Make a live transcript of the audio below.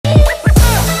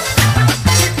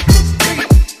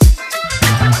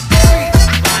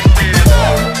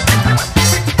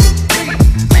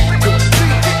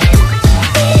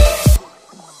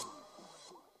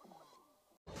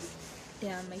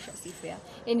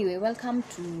Anyway, welcome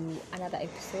to another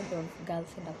episode of Girls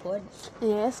in the Pod.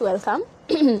 Yes, welcome.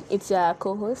 It's your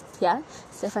co-host here,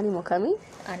 Stephanie Mokami.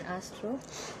 And Astro.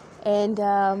 And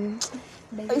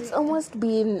it's almost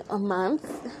been a month.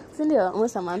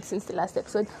 Almost a month since the last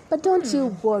episode. But don't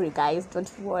you worry, guys.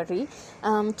 Don't worry.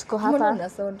 Tuko hapa. Mbona una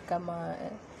sound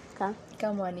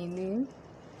kama nini?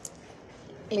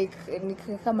 Like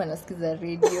kama nasikiza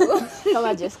radio.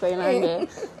 Kama just koinange.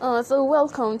 So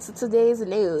welcome to today's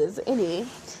news. Anyway,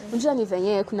 unajua ni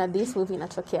venye kuna this movie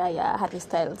inatokea ya Harry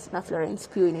Styles na Florence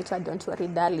Pugh inaitwa Don't Worry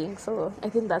Darling. So I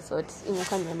think that's what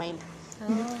imekuwa in my mind.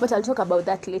 But I'll talk about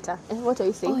that later. What are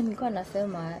you saying? Nilikuwa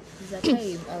nasema the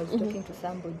time I was talking to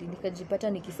somebody nikajipata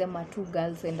nikisema two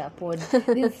girls and a pod.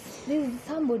 This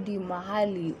somebody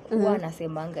mahali huwa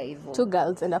anasemanga hivyo. Two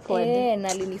girls and a pod. Na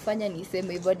alinifanya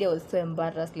niseme hivyo. I was so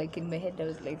embarrassed, like in my head I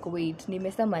was like, wait,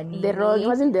 nimesema nini? The wrong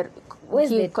wasn't the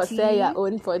Kosea your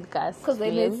own podcast. Because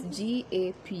I know it's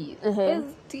GAP.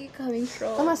 Where's T coming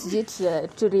from? Kama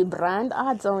sijui to rebrand,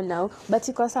 I don't know. But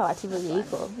iko sawa tu vile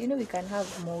iko. You know we can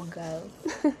have more girls.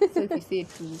 So if you say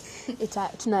two.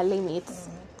 Tuna limits.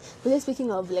 But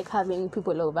speaking of like having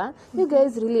people over, you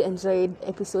guys really enjoyed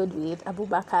episode with Abu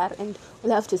Bakar, and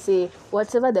we'll have to say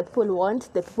whatever the people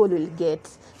want, the people will get.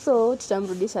 So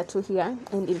tutamrudisha tu here,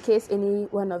 and in case any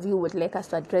one of you would like us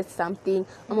to address something,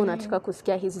 ama unataka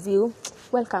kusikia his view,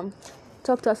 welcome.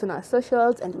 Talk to us on our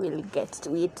socials and we'll get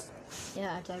to it.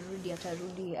 Yeah, atarudi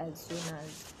as soon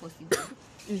as possible.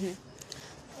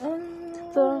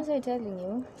 So, what was I telling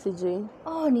you? Sijui.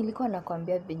 Nilikuwa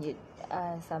nakwambia venye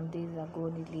some days ago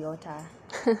niliota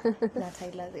na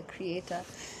Tyler the Creator.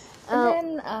 And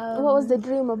then what was the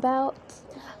dream about?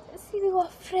 See, we were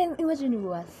friends. Imagine we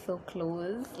were so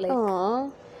close. Like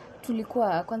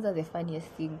tulikuwa kwanza, the funniest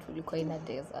thing, tulikuwa in a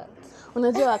desert.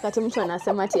 Unajua wakati mtu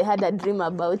anasema I had a dream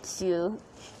about you,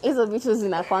 hizo vitu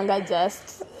zinakwanga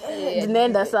just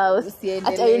zinaenda south.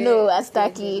 Hata you know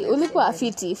astaki ulikuwa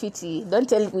fiti don't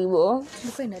tell me more.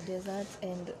 Tulikuwa in a desert,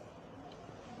 and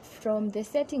from the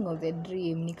setting of the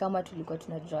dream ni kama tulikuwa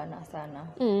tunajuana sana.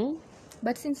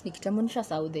 But since nikitambunisha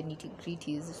sao the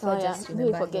nitty-gritties, so just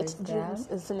remember we forget dreams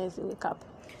as soon as you wake up.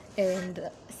 And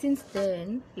since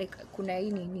then, like kuna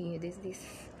hii there's this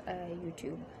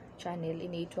YouTube channel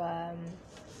inaitwa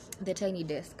The Tiny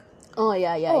Desk.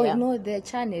 Yeah. No, the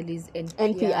channel is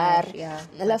NPR. Yeah.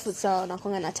 Alafu sawa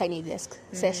nakonga na Tiny Desk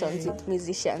sessions with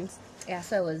musicians. Yeah,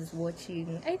 so I was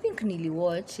watching, I think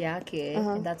niliwatch yake,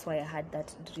 and that's why I had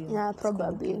that dream. Yeah,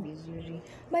 probably.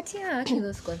 But yeah, actually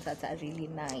those concerts are really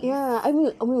nice. Yeah, I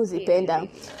mean uzipenda.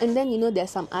 And then you know there's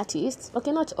some artists,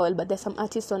 okay, not all, but there's some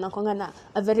artists wanakonga na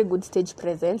a very good stage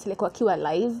presence, like wakiwa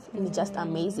live, it's just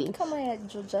amazing. Kama ya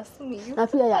Jojo Smith. Na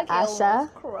pia ya Asha.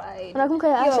 Unakumbuka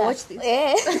ya Asha? Watch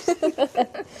this.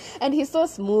 And he's so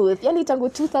smooth. Yani tangu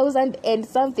 2000 and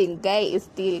something guy is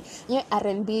still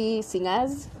R&B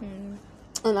singers.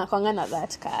 Unakwanga na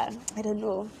that car. I don't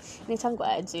know. Ni tangu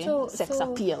aje. Sex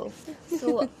appeal.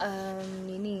 So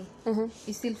nini?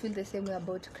 You still feel the same way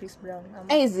about Chris Brown?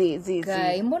 Easy.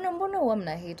 Guy, mbona huwa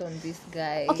mna hate on this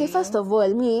guy? Okay, first of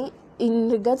all, me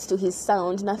in regards to his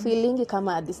sound, na feeling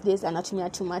kama these days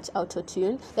anatumia too much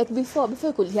auto-tune. Like before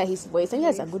you could hear his voice, and he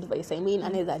has a good voice, I mean,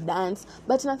 another dance,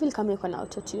 but na feel kama yuko na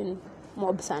auto-tune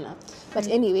mob sana. But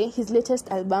anyway, his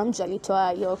latest album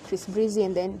jalitoa yo Chris Breezy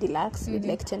and then Deluxe with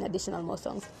like 10 additional more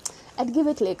songs. I'd give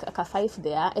it like a 5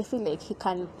 there. I feel like he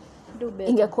can do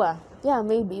better. Ingekuwa, yeah,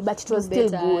 maybe, but it was still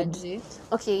good.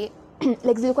 Okay,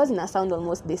 like zilikuwa zina sound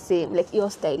almost the same, like your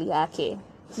style yake.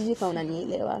 Sijui kama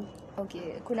unanielewa.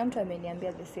 Okay, kuna mtu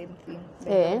ameniambia the same thing.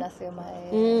 Nasema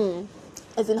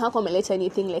as in how come ameleta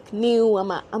anything like new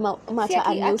ama hata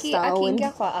a new sound.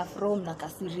 Akiingia kwa afro na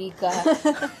kasirika.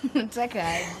 Nataka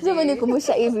Sio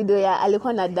nikumbusha hii video ya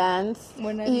alikuwa na dance.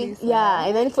 Yeah,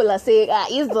 and then people are saying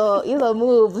hizo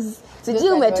moves. Sijui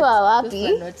umetoa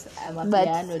wapi.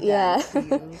 But yeah.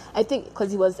 I think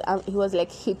because he was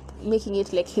like making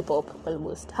it like hip hop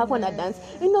almost. Hapo na dance.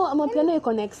 You know, amapiano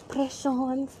iko na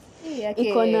expressions.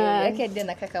 Yake ndio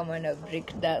kaka mwana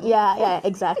breakdown. Yeah,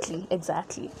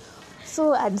 exactly.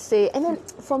 So I'd say, and then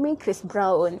for me, Chris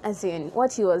Brown, as in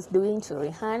what he was doing to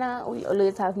Rihanna, will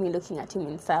always have me looking at him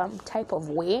in some type of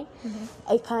way.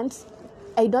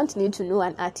 I don't need to know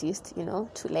an artist, you know,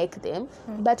 to like them.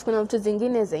 But kuna mtu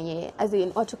zingine zenye, as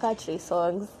in watuka 3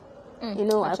 songs, you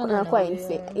know, anakuwa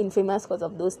infamous because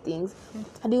of those things.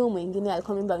 Hadi huyo mwingine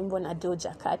alikuwa memba wimbo na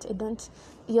Doja Cat.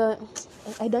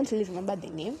 I don't really remember the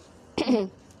name.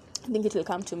 I think it will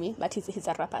come to me, but he's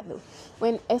a rapper though.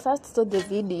 When I first saw the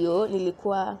video,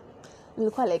 nilikuwa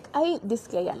nilikuwa like this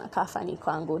guy anakaa funny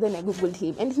kwangu. Then I googled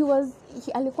him and he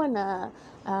alikuwa na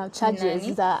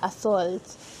charges za assault.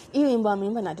 Hiyo wimbo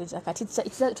ameimba na Doja Cat.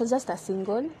 It was just a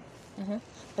single.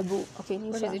 Ebu, okay,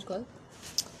 What is it called?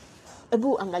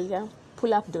 Ebu angalia,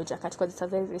 pull up Doja Cat because it's a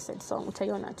very recent song.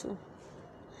 Utaiona tu.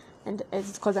 And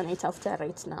it's called A Night After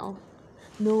right now.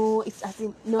 No, it's as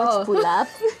in not pull up.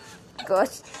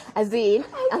 Gosh, as in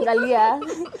angalia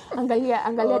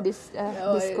this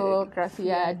discography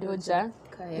ya Doja.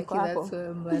 Iko hapo. So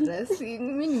embarrassing.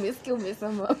 Mimi nimesikia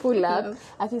umesema pull up.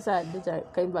 Akisa Doja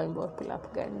kaimba wimbo pull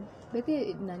up gani?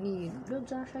 Maybe nani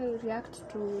Doja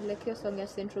react to like your song ya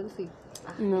Central C.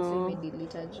 No.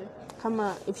 Delete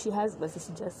Kama if she has basi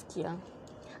sijasikia.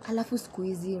 Alafu siku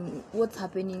hizi what's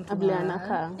happening to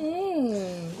her?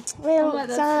 Well,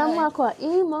 sama kwa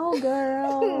emo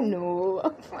girl. No,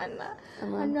 hapana.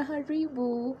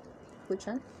 Anaharibu. Which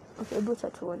one? Okay, buta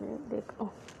tuone like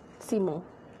Simo.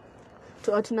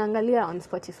 Tunaangalia on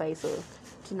Spotify, so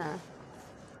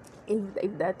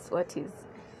if that's what is.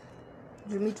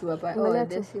 You meet to apa?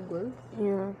 The single.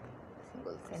 Yeah.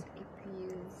 Singles and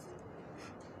EPs.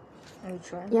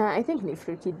 Which one? Yeah, I think ni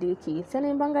Freaky Dicky. Sana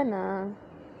imbanga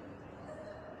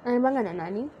na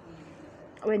nani?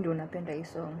 Wewe ndio unapenda hii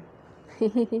song.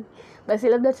 Basi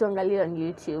labda tuangalie on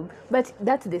YouTube. But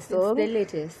that's the song. It's the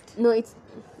latest. No, it's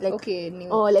like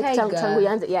like tangu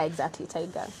yanze. Yeah, exactly,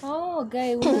 Tiger. Oh,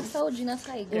 guy, unasahau jina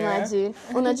Tiger. Imagine.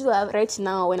 Unajua right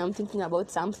now when I'm thinking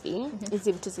about something,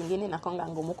 hizi vitu zingine nakonga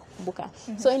ngumu kukumbuka.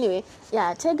 So anyway,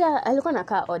 yeah, Tiger alikuwa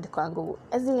nakaa odd kwangu.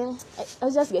 As in, I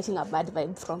was just getting a bad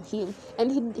vibe from him,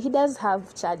 and he does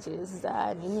have charges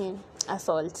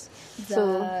assault.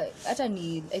 So hata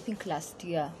ni I think last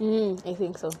year. I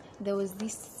think so. There was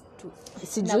this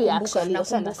sijui actually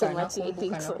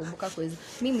nakumbuka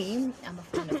mimi I'm a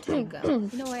fan of Tiger. You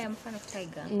know why I'm a fan of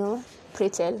Tiger? No, pray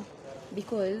tell.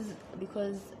 Because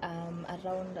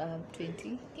around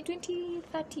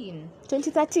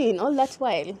 2013 all that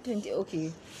while 20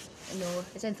 okay no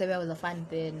I can't say I was a fan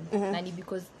then nani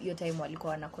because your time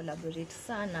walikuwa wana collaborate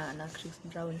sana na Chris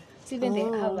Brown, so then they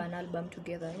have an album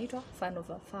together and it was Fan of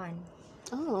a Fan.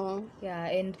 Oh yeah,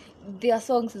 and their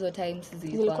songs those times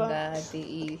zilikuanga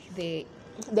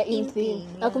the in thing.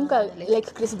 Nakumbuka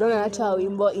like Chris Brown anatoa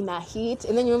wimbo in a hit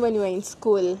and then you remember when you were in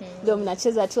school ndio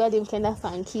mnacheza tu hadi mkaenda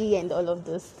funky and all of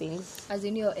those things. As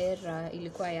in your era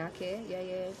ilikuwa yake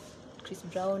Chris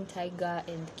Brown, Tiger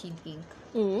and Kid Ink.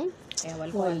 Yeah,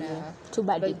 walikuwa na too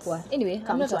bad it. Anyway,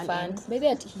 I'm not a fan. Maybe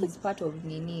that he's part of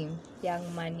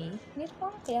Young Money.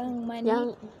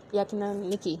 Ya kina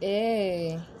Nicki.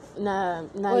 Na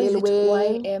Lil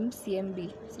Wayne YMCMB.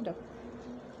 Sindo.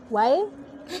 Why?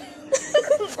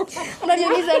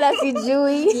 Unajiuliza la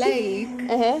sijui.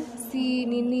 Like si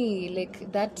nini like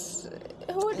that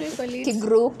what do you call it?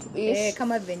 Group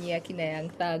kama venye akina Young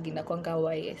Thug inakwanga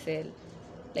YSL.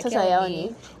 Like sasa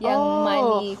yaoni Young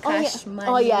Money, Cash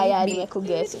Money.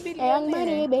 Nimekuguess. Young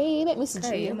Money baby, Miss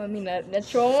G. Mimi na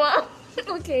trauma.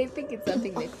 Okay, I think it's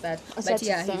something like that. But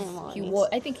yeah,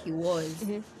 I think he was.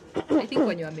 I think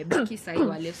when you are maybe sai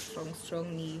wale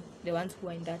strong ni the ones who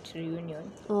are in that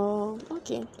reunion. Oh,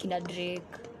 okay. Kina Drake,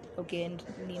 okay, and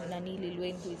nani Lil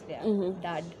Wayne who is their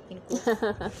dad in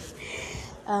court.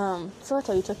 So what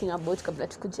are we talking about kabla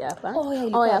tukuje hapa?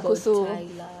 Kuhusu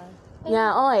Tyler.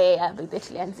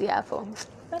 Tulianzia hapo.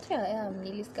 But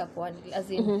nilisikia kwa as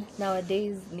in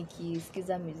nowadays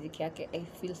nikisikiza music yake I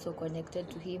feel so connected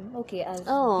to him. Okay, as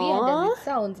weird as it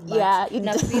sounds, but I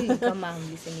feel kama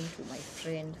I'm listening to my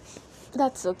friend.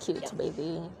 That's so cute,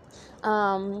 baby.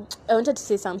 I wanted to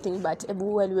say something, but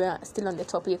while we are still on the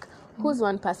topic, who's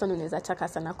one person unaweza taka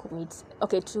sana kumit?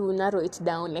 Okay, to narrow it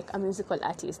down, like a musical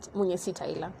artist mwenye si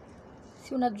Tyler.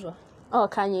 Si unajua?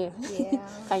 Kanye. Yeah.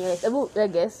 Kanye. I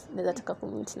guess naweza taka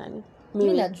kumit nani?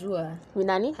 Mimi najua. Ni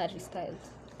nani? Harry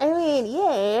Styles. I mean,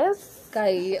 yes.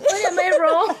 Kai, what am I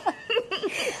wrong?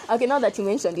 Okay, now that you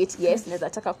mentioned it, yes, naweza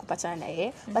taka kupatana na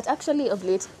yeye. But actually of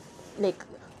late, like,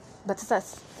 but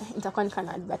sasa nitakuwa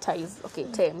nikana advertise, okay,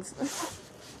 terms.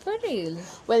 For real?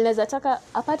 Well, naweza taka,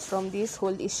 apart from this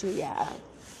whole issue,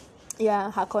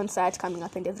 her concert coming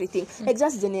up and everything, like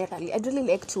just generally I'd really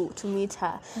like to meet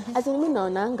her. As in mimi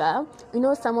naonanga, you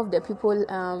know, some of the people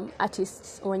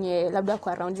artists wenye labda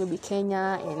kwa around maybe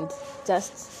Kenya and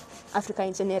just Africa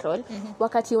in general,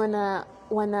 wakati wana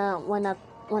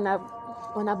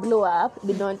blow up,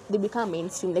 they become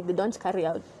mainstream, like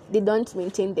they don't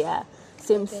maintain their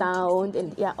same sound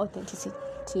and authenticity.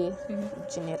 teeth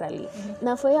generally.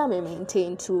 Now for you, I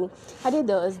maintain too. Hadi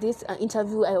there was this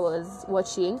interview I was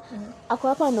watching. Ako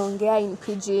hapa anaongea in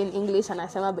pidgin English,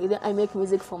 anasema by the I make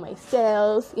music for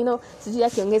myself. You know, sijui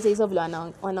akiongeza hizo vile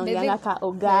wanaongeanga ka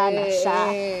oga na sha.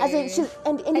 As in, she's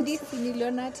and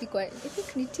niliona ati kwa I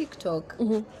think ni TikTok.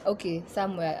 Okay,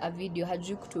 somewhere a video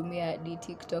hajui kutumia di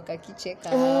TikTok akicheka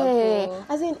hapo.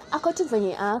 As in ako tu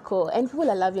venye ako, and people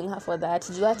are loving her for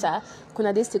that. Juata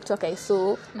kuna this TikTok I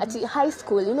saw at high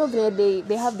school, you know,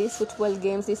 they have these football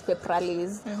games, these pep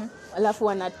rallies. Alafu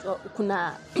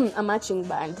kuna a marching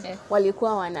band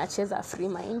walikuwa wanacheza Free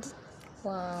Mind.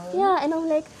 Wow. Yeah, and I'm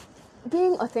like,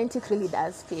 being authentic really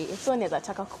does pay. So naweza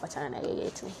taka kupatana na yeye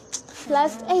tu.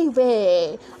 Plus,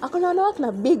 hey, akona wanawake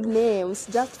na big names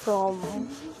just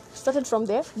started from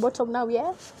the bottom now,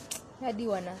 yeah. Hadi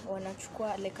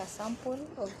wanachukua like a sample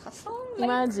of her song.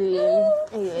 Imagine.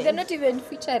 They're not even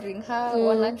featuring her.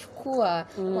 Wanachukua,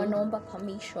 wanaomba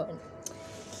permission.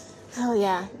 Oh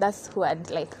yeah, that's who I'd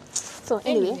like. So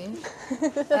anyway.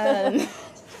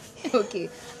 Okay.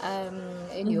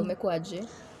 Anyway, umekuaje?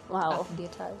 Wow.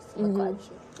 Update us. Umekuaje?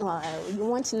 Wow, you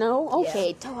want to know?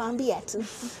 Okay, tawaambia tu.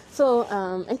 So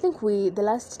I think the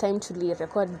last time to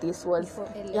record this was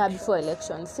before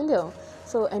elections, sindio?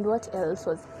 So and what else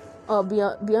was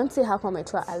Beyonce hapo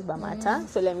ametoa album ata.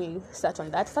 So let me start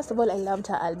on that. First of all, I loved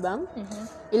her album.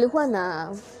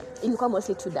 Ilikuwa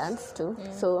mostly to dance too.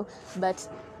 So but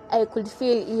I could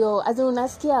feel as in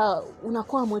unasikia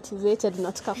unakuwa motivated,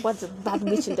 unataka kuwa the bad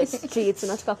bitch in the streets,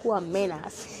 unataka kuwa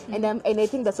menace. And I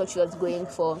think that's what she was going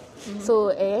for.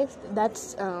 So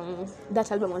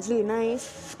that album was really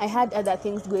nice. I had other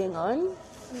things going on.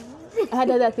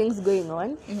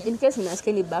 In case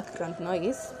unasikia ni background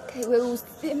noise. Wewe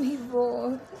useme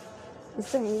hivyo.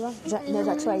 Useme hivyo?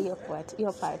 Naweza try your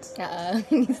part.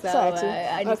 Ni sawa.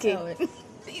 Okay.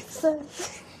 So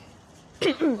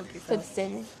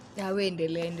tuseme. We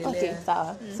endelea. Okay,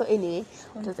 sawa. So anyway,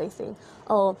 what was I saying?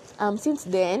 Since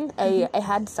then, I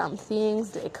had some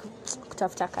things like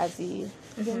kutafuta kazi.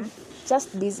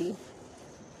 Just busy.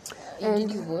 And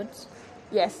did you vote?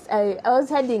 Yes, I was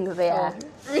heading there.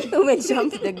 We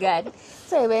jumped the gun.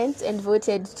 So I went and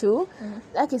voted too.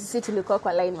 Like sisi tulikuwa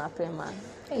kwa line mapema.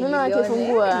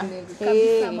 Wakifungua.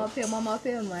 Mapema.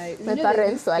 My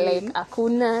parents were like,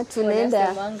 hakuna, tunaenda.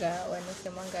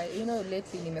 Wanasemanga, you know,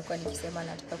 lately nimekuwa nikisema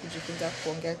nataka kujifunza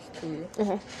kuongea Kikuyu.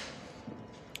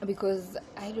 Because,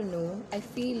 I don't know, I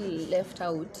feel left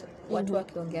out. Watu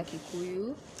wakiongea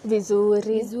Kikuyu.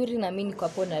 Vizuri na mimi niko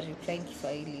hapo na reply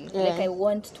Kiswahili. Like I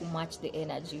want to match the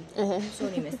energy. So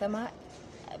nimesema,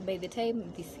 by the time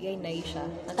this year inaisha,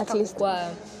 nataka kukua.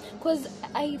 Because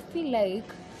I feel like,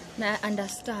 na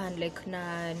understand, like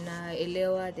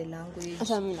naelewa the language.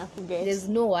 There's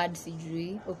no word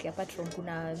sijui. Okay, apart from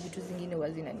kuna vitu zingine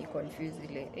wazina ni confuse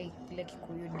ile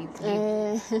Kikuyu deep.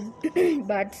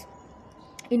 But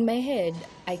in my head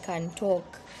I can talk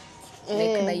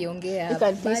like naiongea. You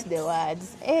can piece the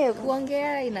words.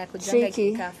 Kuongea inakujanga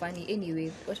kika funny.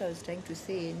 Anyway, what I was trying to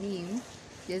say ni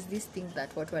there's this thing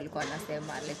that watu walikuwa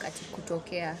wanasema like ati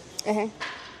kutokea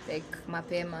like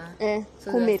mapema.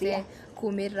 So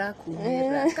kumira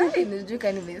kani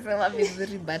nijuka nimesema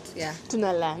vizuri but yeah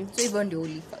tuna learn. So hivyo ndio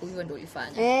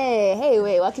ulifanya. Hey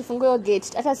we wakifungua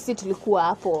gate hata sisi tulikuwa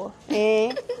hapo.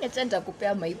 Acha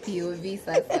nitakupea my POV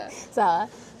sasa. Sawa.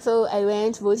 So I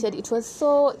went, voted. It was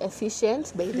so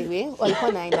efficient, by the way.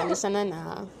 Walikuwa naendanishana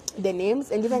na the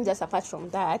names, and even just apart from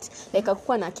that, like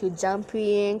hakukuwa na queue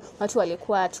jumping, watu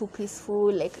walikuwa too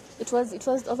peaceful, like it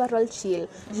was overall chill.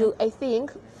 I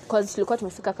think because tulikuwa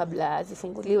tumefika kabla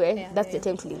zifunguliwe, that's the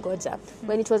time tulingoja.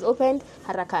 When it was opened,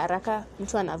 haraka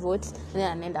mtu ana vote and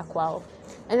anaenda kwao.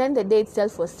 And then the day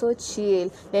itself was so chill.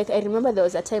 Like I remember there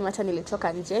was a time hata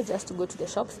nilitoka nje just to go to the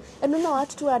shops. And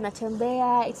watu tu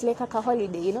wanatembea, it's like a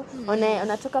holiday, you know.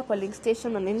 Unatoka polling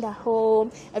station, unaenda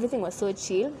home. Everything was so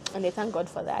chill, and I thank God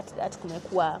for that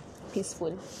kumekuwa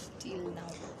peaceful till now.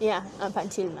 Yeah, up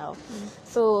until now.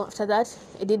 So after that,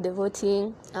 I did the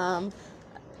voting.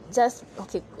 Just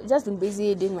been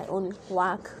busy doing my own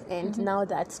work, and now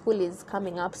that school is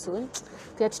coming up soon,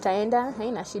 pia tutaenda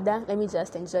haina shida. Let me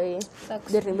just enjoy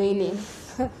the remaining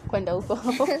kwenda huko.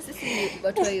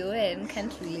 But where you in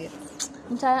can't relate.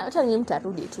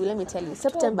 Mtarudi tu, let me tell you.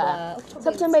 September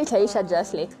itaisha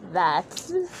just like that.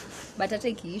 But hata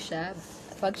ikiisha,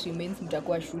 fact remains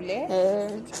mtakuwa shule.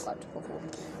 It's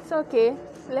okay.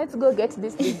 Let's go get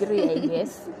this degree, I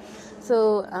guess.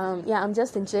 So I'm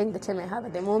just enjoying the time I have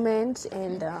at the moment,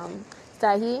 and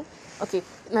sahi okay,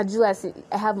 najua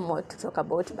I have more to talk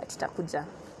about, but itakuja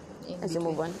as you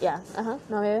move on. Yeah.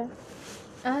 Na wewe?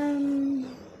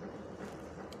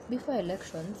 before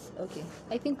elections, okay,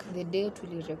 I think the day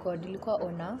tulirecord ilikuwa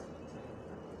on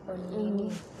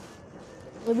nini?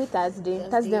 Maybe Thursday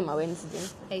or Wednesday.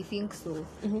 I think so.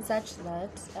 Such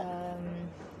that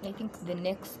I think the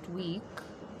next week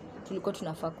tulikuwa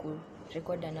tunafaa ku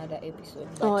record another episode,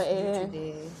 but due to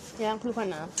the kulikuwa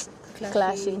na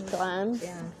clashing plans.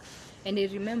 Yeah. And I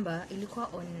remember ilikuwa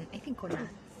on, I think on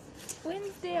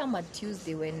Wednesday or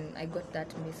Tuesday when I got that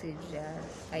message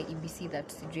IEBC that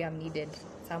CGM needed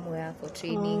somewhere for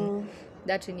training.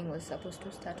 That training was supposed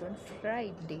to start on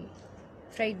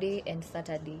Friday and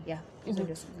Saturday. Yeah, hizo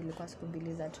ndio zilikuwa siku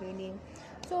mbili za training.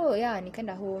 So yeah,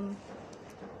 nikaenda home,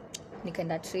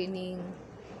 nikaenda training,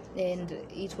 and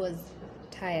it was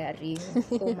tiring.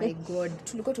 Oh my god,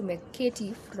 tulikuwa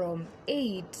tumeketi from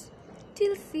 8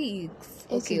 till 6.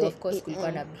 Okay, of course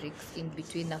kulikuwa na breaks in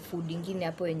between na food ingine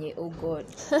hapo yenye, oh god.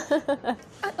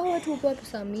 Watu hupewa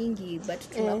pesa mingi, but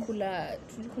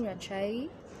tulikunywa chai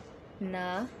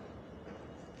na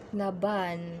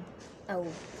bun au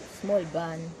small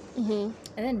bun. And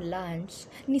then lunch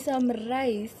ni some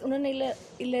rice, unaona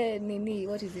ile nini,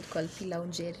 what is it called, pilau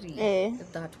njeri,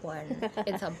 that one,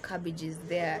 and some cabbages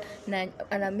there, na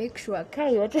ana make sure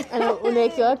kai yote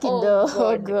unaekewa kidogo.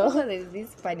 So there's this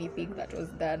funny thing that was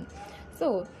done.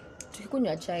 So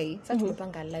tukikunywa chai, sasa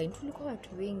tumepanga line, tulikuwa watu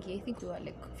wengi, I think we were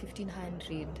like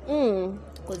 1500.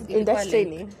 In that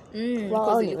training.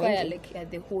 Because ilikuwa like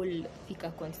the whole Thika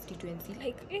constituency,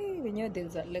 like wenyewe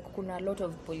there's like kuna a lot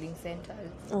of polling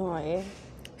centers.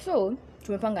 So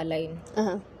tumepanga line.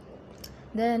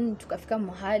 Then tukafika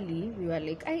mahali, we were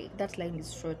like, that line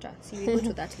is shorter, so we go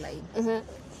to that line.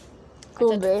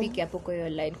 Kumbe tufike hapo kwa hiyo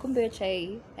line, kumbe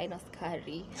chai haina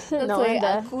sukari, so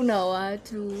hakuna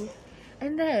watu.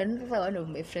 And then one of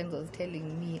my friends was telling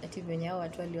me ati venye hao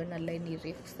watu waliona line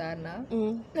refu sana,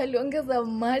 waliongeza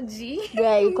maji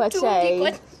kwa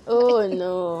chai. Oh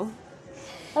no.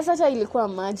 Sasa chai ilikuwa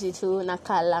maji tu na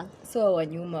kala. So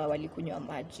wanyuma walikunywa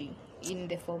maji in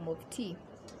the form of tea.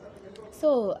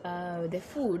 So the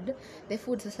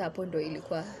food sasa hapo ndo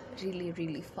ilikuwa really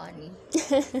really funny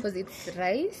because it's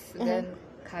rice, then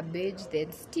cabbage,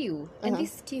 then stew, and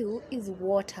this stew is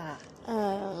water,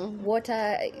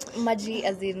 maji,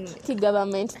 as in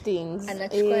government things.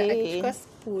 Anachukua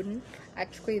spoon,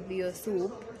 achukua hiyo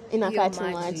soup,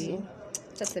 inakata maji.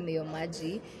 Sasa hiyo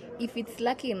maji, if it's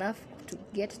lucky enough to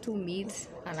get 2 meats,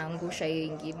 anaangusha hiyo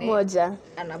ingine moja,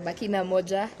 anabaki na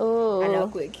moja,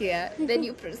 anakuwekea, then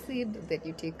you proceed, then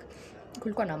you take,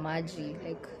 kulikuwa na maji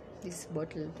like this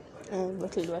bottled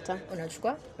water,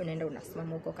 unachukua, unaenda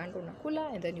unasimama huko kando unakula,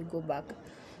 and then you go back.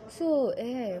 So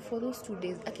for those 2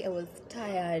 days I was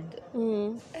tired.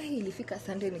 Ilifika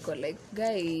Sunday niko like,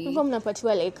 guys, mbona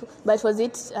mnapatiwa like, but was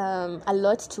it a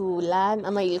lot to learn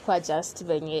ama ilikuwa just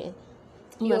venye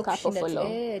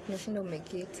tunashinda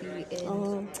umeketi,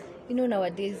 and you know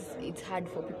nowadays it's hard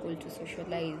for people to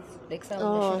socialize, like some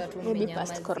unashinda tu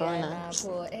mmenyamaziana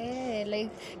hapo, like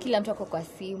kila mtu ako kwa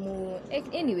simu.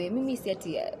 Anyway, mimi si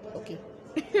ati okay.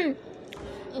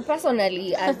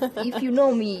 Personally, as if you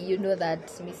know me, you know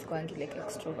that mimi sikwangi like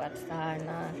extrovert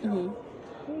sana.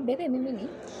 Bebe mimi ni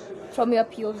from your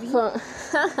POV.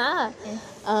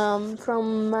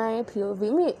 From my POV,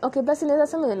 me okay, but inaweza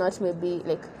sema you're not maybe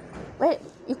like, well,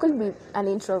 you could be an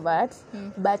introvert,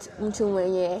 but mtu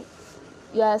mwenye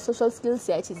your social skills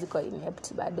yet ziko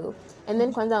inept bado, and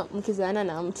then kwanza mkizoeana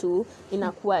na mtu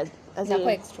inakuwa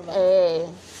extrovert.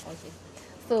 Okay,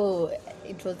 so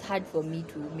it was hard for me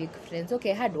to make friends.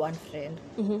 Okay, I had one friend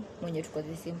mwenye tuko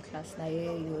the same class na yeye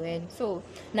UN, so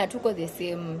na tuko the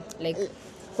same like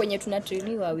kwenye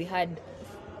tunatrainiwa, we had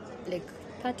like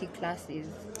 30 classes.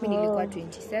 Mimi nilikuwa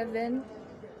 27,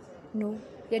 no,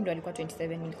 yeye ndo alikuwa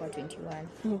 27, nilikuwa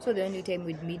 21. So the only time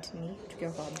we'd meet ni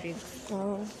tukiwa kwa break.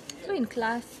 So in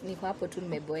class niko hapo tu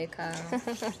nimeboeka.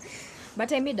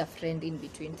 But I made a friend in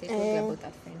between. So it was about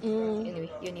a friend. Anyway,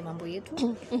 hiyo ni mambo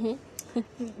yetu.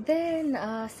 Then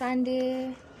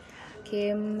Sunday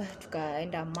came,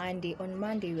 tukaenda Monday. On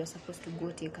Monday we were supposed to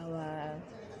go take our,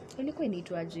 ilikuwa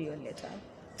inaitwaje hiyo letter?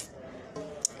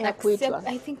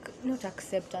 I think not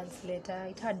acceptance letter,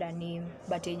 it had a name,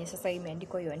 but yenye sasa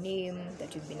imeandikwa your name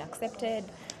that you've been accepted,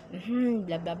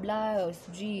 blah blah blah,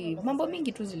 sijui mambo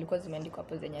mingi tu zilikuwa zimeandikwa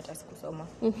hapo zenye hata sikusoma.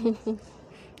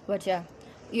 But yeah,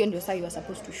 hiyo ndio sasa you are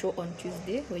supposed to show on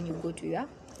Tuesday when you go to your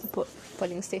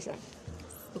polling station.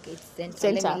 Okay, it's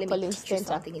center. Let me polling center.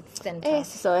 Something. It's center.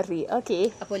 Sorry.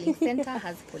 Okay. A polling center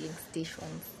has polling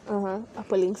stations. A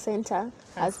polling center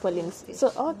has polling stations.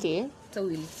 So okay. So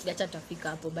we'll get to fika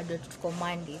hapo bado tuko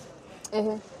Monday.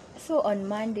 So on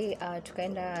Monday,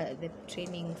 tukaenda the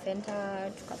training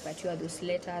center, tukapatiwa those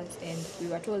letters, and we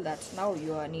were told that now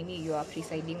you are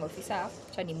presiding officer,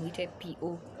 acha nimuite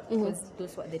PO, because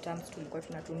those were the terms tulikuwa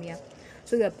tunatumia.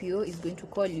 So your PO is going to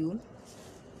call you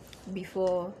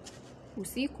before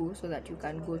usiku so that you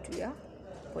can go to your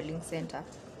polling center.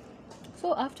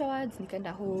 So afterwards,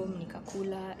 nikaenda home,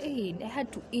 nikakula. I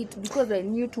had to eat because I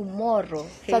knew tomorrow.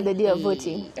 So the day of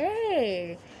voting.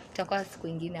 Itakuwa siku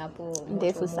ingine hapo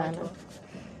ndefu sana.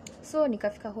 So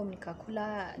nikafika home,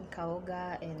 nikakula,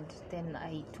 nikaoga, and then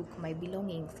I took my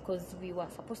belongings because we were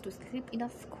supposed to sleep in a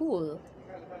school.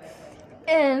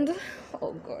 And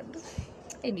oh God.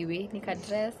 Anyway, nika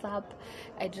dress up.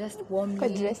 I dressed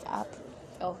warmly. Dress up.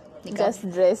 Oh, just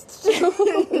dressed.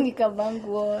 Nikavaa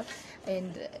nguo,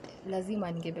 and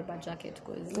lazima ningebeba jacket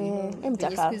because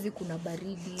siku hizi kuna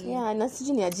baridi. Yeah, na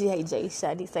sijui ni aje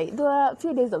haijaisha decide. There were a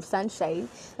few days of sunshine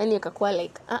and ikakuwa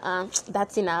like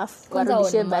that's enough.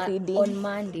 Warudishe baridi. On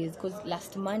Mondays because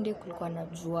last Monday kulikuwa na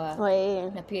jua.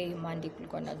 Na pia hii Monday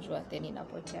kulikuwa na jua, then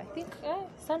inapotea. I think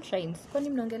sunshine. Kwani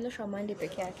mnaongelesha Monday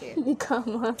peke yake? Ni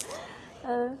kama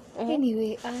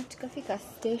anyway, tukafika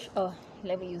station.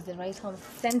 Let me use the right hand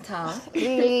center.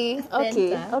 Really?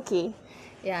 Okay.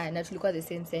 Yeah, na tulikuwa the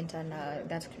same center na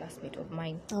that classmate of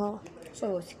mine.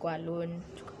 So sikuwa alone.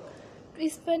 We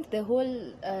spent the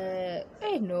whole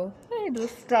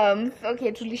those terms.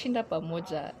 Okay, tulishinda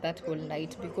pamoja that whole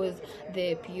night because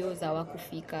the POs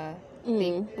hawakufika.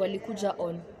 They walikuja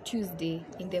on Tuesday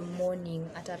in the morning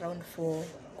at around 4.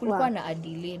 Kulikuwa na a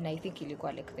delay, and I think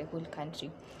ilikuwa like the whole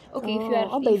country. Okay,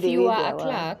 if you are a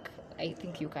clerk, I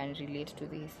think you can relate to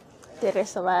this. The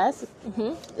rest of us,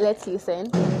 let's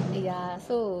listen. Yeah,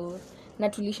 so na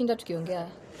tulishinda tukiongea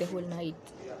the whole night.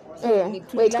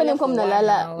 Wait,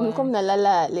 mlikuwa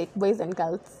mnalala like boys and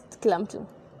girls kila mtu?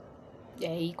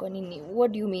 Yeah, kwa nini?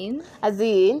 What do you mean? As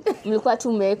in, mlikuwa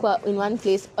tu mmewekwa in one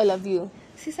place, all of you?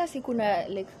 Sisi kuna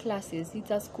like classes,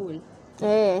 it's a school.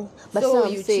 But so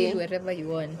you chill wherever you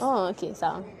want. Okay,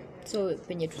 sawa. So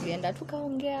penye tulienda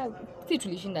tukaongea, si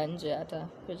tulishinda nje hata.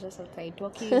 We just outside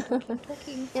talking.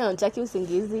 Yeah, unataki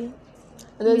usingizi.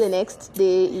 And then the next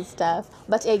day is tough.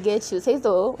 But I get you. Say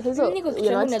so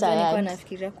you're not tired. Nilikuwa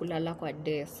nafikiria kulala kwa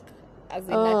desk. As in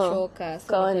nachoka.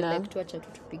 So like tuacha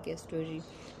tupige story.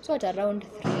 So at around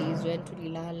 3 is when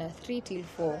tulilala. 3 till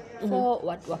 4. 4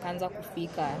 watu wakaanza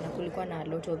kufika na kulikuwa na a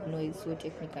lot of noise, so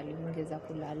technically ungeza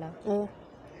kulala.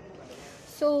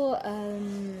 So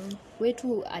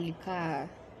wetu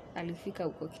alifika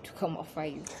huko kitu kama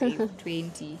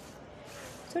 5:20.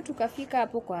 So tukafika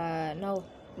hapo kwa now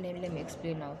let me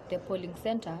explain now. The polling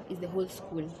center is the whole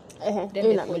school.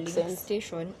 Then the polling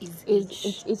station is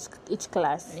each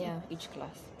class. Yeah, each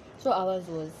class. So ours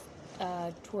was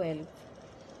 12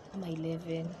 ama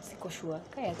 11, siko sure.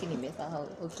 Kaya nimesahau.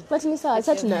 Okay. But ni sawa,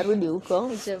 sasa tunarudi huko.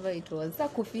 Whichever it was. Sasa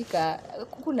kufika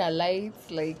kuna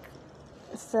lights like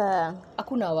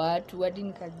hakuna watu, hadi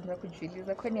nikaanza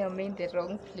kujiuliza kwani I'm in the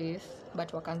wrong place,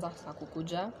 but wakaanza sasa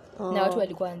kukuja na watu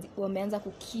walikuwa wameanza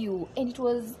kuqueue and it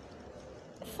was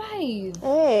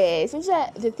 5. So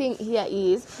the thing here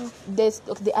is the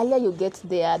earlier you get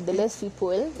there, the less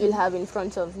people you'll have in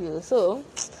front of you. So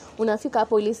unafika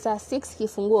hapo ile saa 6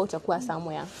 kifungua utakuwa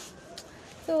somewhere.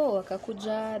 So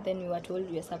wakakuja, then we were told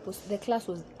we were supposed, the class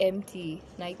was empty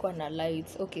na ikuwa na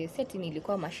lights. Okay, setting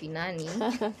ilikuwa mashinani.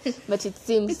 But it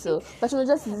seems so. But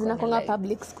unajua zinakuanga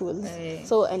public schools.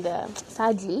 So and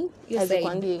sadly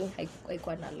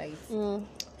haikuwa na lights.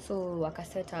 So waka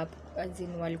set up, as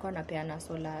in walikuwa napeana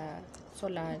solar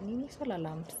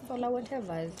lamps, solar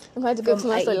whatever. You had to get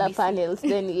some solar panels,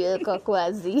 then you're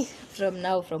quasi.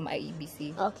 From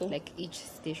IEBC. Okay. Like each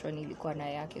station ilikuwa na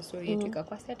yake. So yetu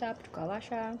ikakuwa set up,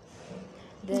 tukawasha.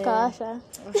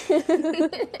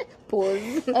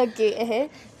 Pause. Okay,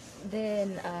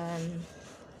 Then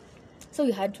so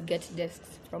we had to get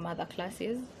desks from other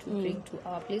classes to bring to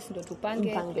our place, ndo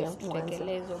tupange,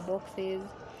 tutekelezo boxes.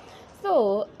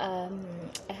 So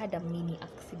I had a mini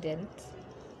accident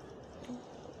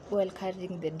while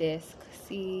carrying the desk.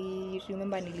 See,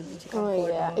 remember nilivunjika mkono?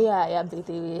 Yeah,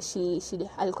 baby. She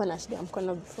alikuwa na shida ya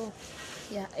mkono before.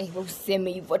 Yeah,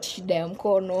 useme hivyo shida ya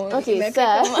mkono. Okay,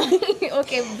 sir.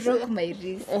 Okay, broke my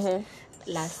wrist.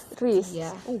 Last wrist.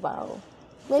 Yeah. Oh, wow.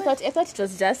 I thought it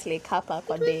was just like hapa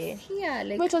kwa day. Yeah,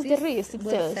 like it was the wrist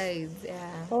itself. Both sides,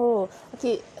 yeah. Oh,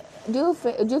 okay. Do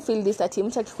you feel this ati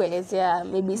mtu akikuelezea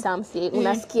maybe something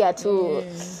unasikia tu?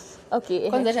 Okay.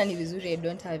 Kwanza hata ni vizuri I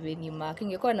don't have any mark.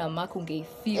 Ingekuwa na mark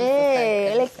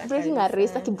ungeifeel. Like breaking a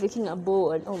wrist, like breaking a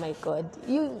bone. Oh my god.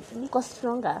 You're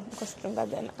stronger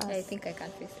than us. I think I can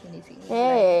face anything.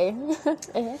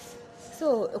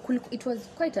 So it was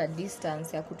quite a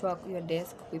distance ya kutoa your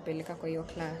desk kuipeleka kwa hiyo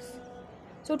class.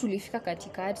 So tulifika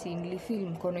katikati, nilifeel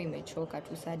mkono imechoka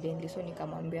tu suddenly, so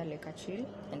nikamwambia like a chill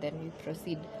and then we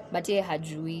proceed, but yeye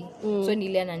hajui. So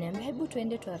nile ananiambia hebu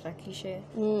tuende tuharakishe.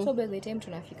 So by the time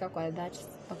tunafika kwa that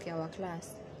our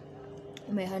class,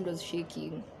 my hand was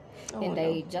shaking. And no.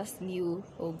 I just knew,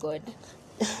 oh God,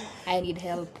 I need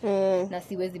help. Na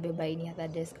siwezi beba any other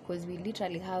desk because we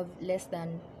literally have less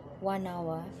than 1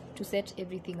 hour to set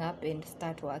everything up and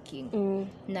start working.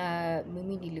 Na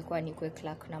mimi nilikuwa nikwe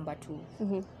clerk number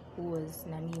 2. Who was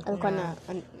nani?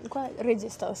 Alikuwa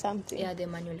register or something. Yeah, the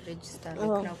manual register, like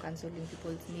now cancelling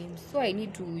people's names. So I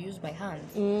need to use my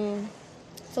hands.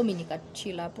 So mimi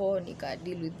nikachill hapo,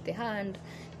 deal with the hand,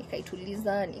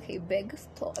 nikaituliza, beg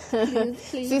stop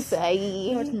please.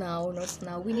 Sisai. Not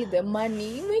now, we need the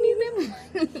money.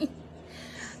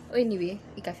 Anyway,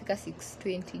 ikafika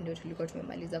 6:20 ndio tulikuwa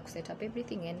tumemaliza ku set up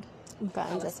everything and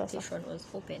our station was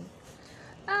open.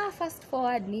 Fast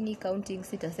forward nini counting,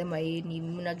 sitasema ni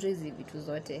mnajua hizi vitu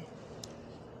zote.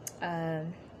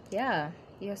 Yeah,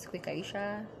 hiyo siku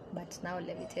ikaisha, but now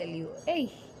let me tell you,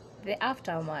 the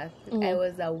aftermath. I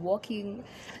was a walking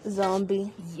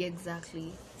zombie. Yeah,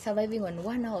 exactly. Surviving on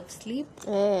 1 hour of sleep.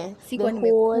 The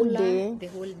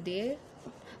whole day.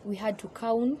 We had to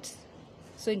count.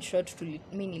 So in short,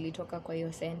 mimi nilitoka kwa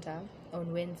hiyo center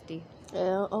on Wednesday.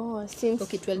 Since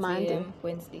 12 a.m.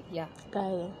 Wednesday. Yeah.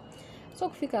 So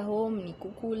kufika home ni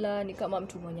kukula, ni kama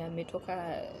mtu mwenye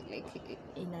ametoka like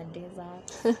in a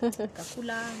desert.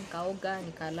 Nikakula, nikaoga,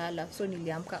 nikalala. So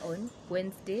niliamka on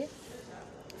Wednesday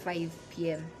 5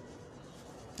 p.m.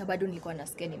 na bado nilikuwa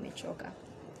nasikia nimechoka.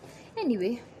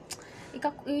 Anyway,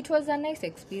 it was a nice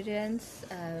experience.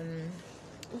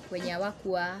 Wenye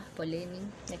hawakuwa poleni,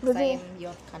 next time you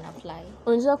can apply.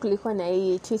 Unajua kulikuwa na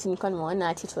hii tweet nilikuwa nimeona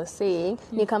ati it was saying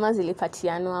ni kama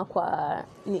zilipatianwa kwa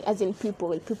as in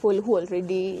people who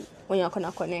already when wako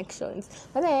na connections.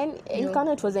 But then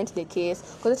it wasn't the case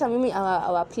because hata mimi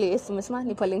our place umesema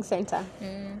ni polling center.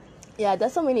 Yeah,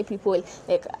 there's so many people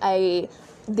like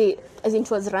as in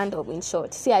it was random in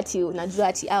short. Si ati unajua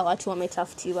ati watu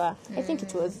wametafutiwa. I think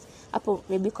it was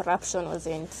maybe corruption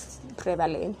wasn't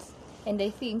prevalent. And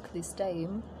I think this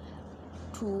time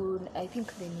I think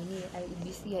the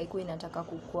IEBC haikuwa inataka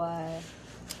kukua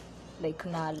like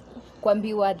na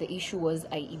kuambiwa the issue was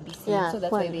IEBC. So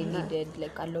that's why they needed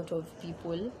like a lot of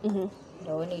people.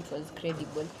 Naona it was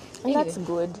credible. And that's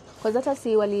good because hata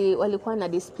si walikuwa na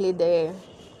display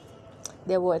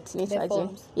the what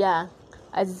yeah,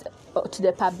 as to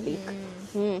the public.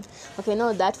 Okay,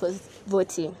 now that was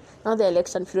voting. Now the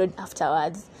election period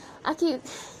afterwards.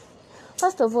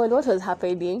 First of all, what was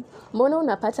happening? Mbona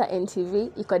unapata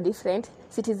NTV iko different,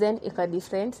 Citizen iko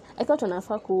different. I thought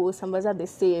wanafaa kusambaza the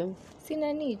same.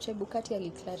 Sinani Chebukati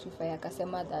aliclarify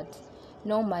akasema that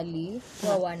normally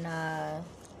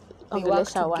they work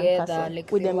together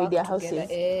like with the media houses.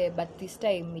 But this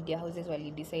time media houses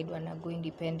wali decide wana go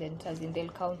independent, as in they'll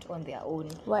count on their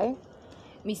own. Why?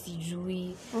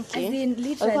 Misijui. Okay. As in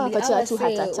literally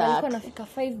walikuwa nafika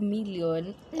 5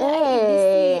 million.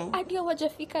 Hadi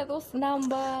hawajafika those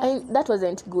numbers. And that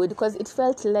wasn't good because it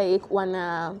felt like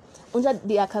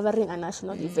they are covering a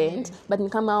national event, but ni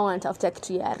kama wanatafuta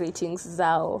kitu ya ratings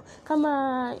zao.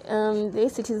 Kama the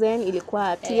Citizen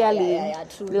ilikuwa clearly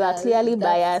they were clearly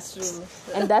biased. True.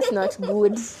 And that's not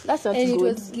good. That's not and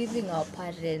good. It was giving our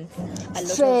parents a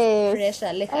lot of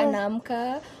pressure. Like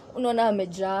anaamka unaona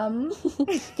amejam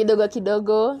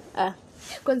kidogo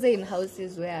kwanza in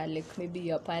houses where like maybe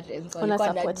your parents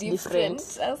walikuwa na different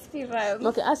aspirants.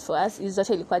 Okay, as for us is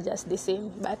actually quite just the same,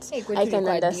 but I can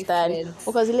understand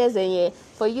because zile zenye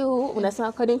for you unasema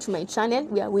according to my channel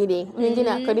we are winning, wengine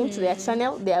according to their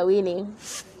channel they are winning.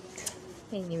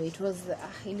 Anyway, it was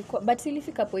but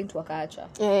ilifika point wakaacha.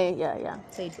 Yeah.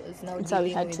 So it was now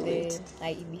dealing with the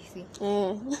IEBC.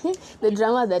 The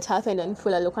drama that happened on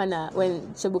people alikuwa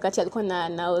when Chebukati alikuwa na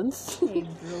announce. Hey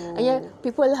bro. And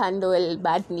people handle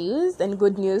bad news and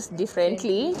good news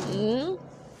differently.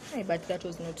 But that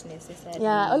was not necessary.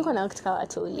 Yeah, alikuwa na kutoka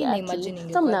watu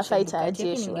yake. So mna fight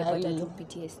aje shwari.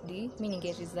 PTSD, mimi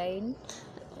ninge resign.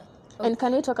 And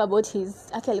can we talk about his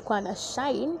alikuwa na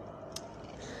shine?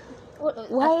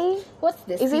 Why? What's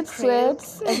the is secret? It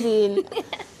sweat? As in,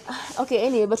 okay,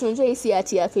 anyway, but unajua hisi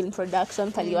ati ya film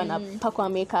production paliwana pakwa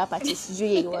makeup ati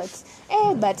sijui what.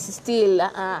 But still,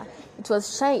 it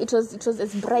was shine. It was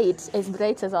as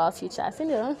bright as our future. You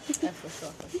know? Yeah, for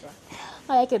sure.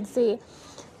 All I can say.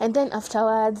 And then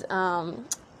afterwards,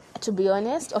 to be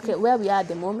honest, okay, where we are at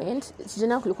the moment,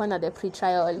 jana kulikuwa na the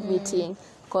pre-trial meeting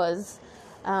because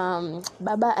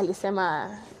Baba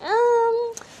alisema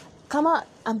kama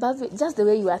ambavyo just the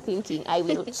way you are thinking, I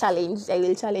will challenge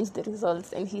the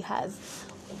results, and he has.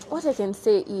 What I can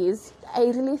say is I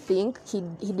really think he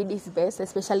did his best,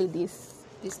 especially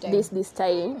this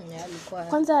time.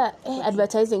 Kwanza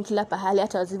advertising kila pahali,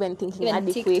 hata was even thinking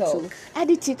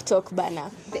hadi TikTok bana,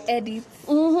 the edits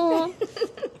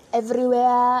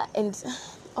everywhere, and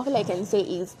all I can say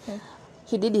is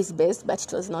he did his best, but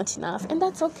it was not enough, and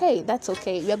that's okay.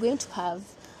 We are going to have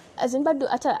as in bado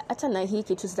hata na hii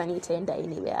kitu zani itaenda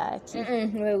anywhere.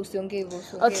 Wewe usiongee hivyo.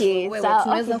 Okay,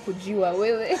 tunaweza kujua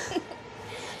wewe.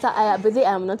 So but I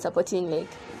am not supporting, like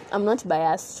I'm not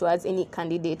biased towards any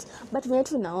candidate, but when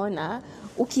you naona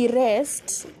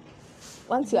ukirest,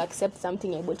 once you accept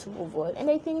something, you're able to move on, and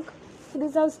I think he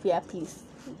deserves peace.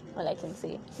 All I can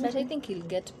say. But I think he'll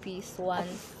get peace once.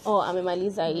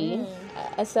 Amemaliza hii.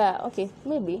 Asa okay,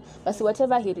 maybe. But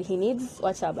whatever he needs,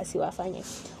 wacha basi wafanye.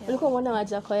 Ulikuwa umeona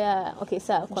Wajakoya, okay,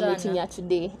 sir, kwa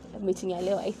meeting ya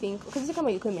leo, I think. Because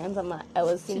kama ilikuwa imeanza I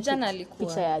was seeing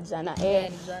picha ya jana.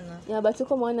 Jana. Yeah, but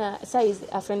ulikuwa umeona sir is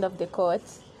a friend of the court.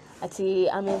 Ati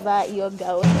amevaa hiyo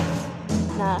gown.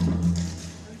 Na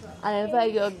amevaa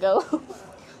hiyo gown.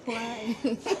 Why?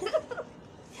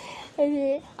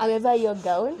 Amevaa hiyo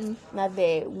gown na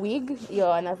the wig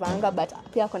yo anavanga, but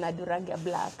pia kuna durag ya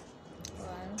black.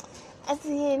 As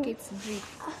in it's drip.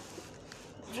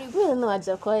 You know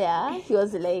Wajakoya, he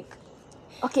was like,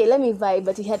 okay, let me vibe,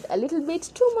 but he had a little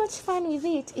bit too much fun with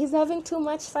it. He's having too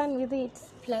much fun with it.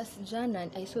 Plus Jana,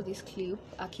 I saw this clip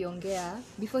akiongea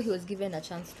before he was given a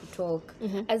chance to talk.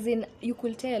 As in you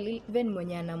could tell even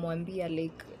mwenye anamwambia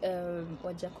like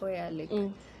Wajakoya like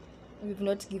we've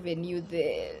not given you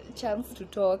the chance to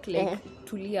talk, like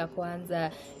tulia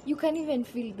kwanza. You can even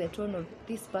feel the tone of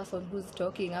this person who's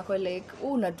talking. Ako like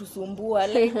unatusumbua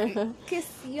like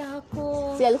kesi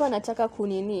yako. Si alikuwa anataka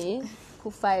kufile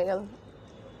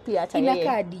pia tayari.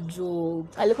 Inakaa joke.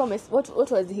 Alikuwa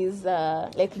what was his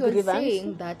like he was grievance?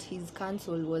 Saying that his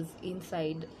counsel was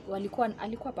inside.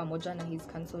 Alikuwa pamoja na his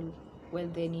counsel while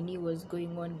the nini was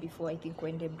going on before I think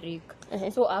when the break.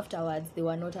 So afterwards they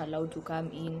were not allowed to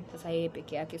come in. Sasa yeye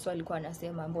peke yake, so alikuwa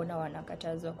anasema mbona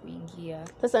wanakatazwa kuingia.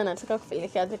 Sasa anataka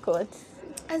kupeleka the court.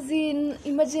 As in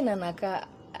imagine anaka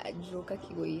joka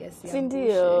kigoia si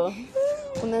ndio.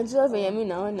 Unajua venye mimi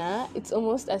naona it's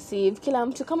almost as if kila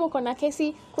mtu kama uko na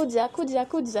kesi kuja.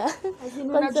 As in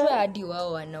unajua hadi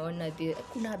wao wanaona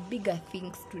kuna bigger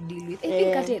things to deal with.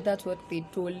 I think that's what they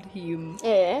told him.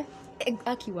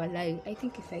 Akiwalai, I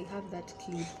think if I have that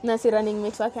clip. Na si running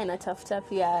mate wake anatafuta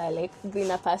pia like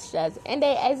greener pastures, and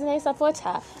I support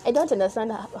her. I don't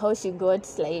understand how she got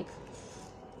like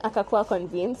akakuwa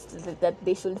convinced that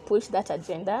they should push that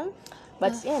agenda,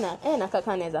 but yena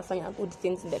kaka anaweza fanya good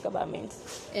things in the government,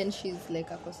 and she's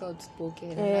like a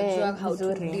outspoken anajua how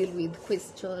to deal with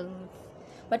questions,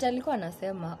 but alikuwa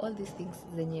anasema all these things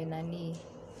zenye nani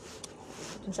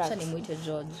Chani mwite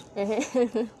George.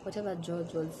 Whatever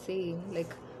George was saying, like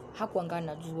hakuanga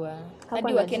anajua.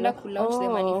 Hadi wakienda kulaunch the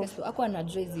manifesto, hakuwa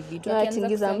anajua hizi vitu.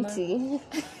 Akianza mti.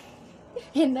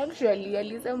 And actually,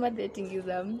 alisema the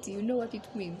tingiza mti. You know what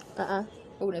it means?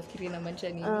 Unafikiri inamaanisha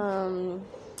nini?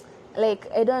 Like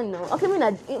I don't know. Okay,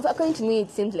 according to me it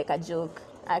seems like a joke.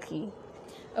 Aki.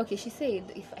 Okay, she said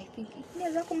I think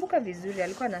naweza kumbuka vizuri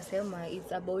alikuwa anasema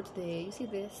it's about the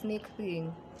snake thing.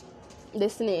 The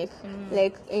snake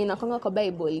like inakonga kwa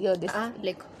Bible hiyo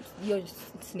like your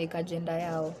snake agenda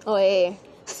yao.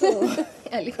 So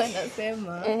alikuwa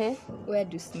anasema where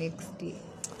do snakes stay?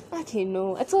 Okay,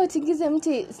 no. Ato tingize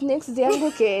mti snakes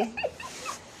zianguke.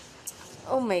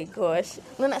 Oh my gosh.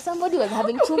 No, somebody was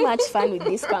having too much fun with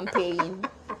this campaign.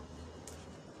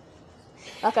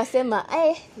 Akasema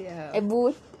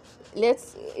ebu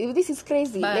if this is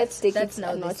crazy, but let's take it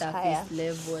a notch higher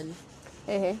level.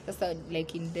 That's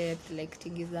like in depth, like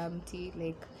tingizamti,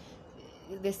 like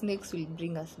the snakes will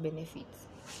bring us benefits.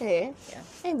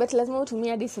 But lazima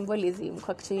utumia hadi symbolism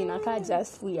kwa kitu inakaa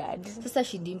just weird. Sasa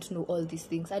she didn't know all these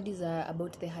things. Hadi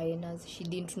about the hyenas, she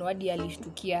didn't know. Hadi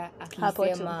alishtukia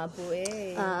akisema hapo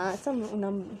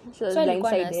some so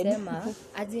alikuwa anasema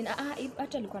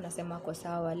hata alikuwa anasema kwa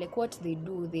sawa, like what they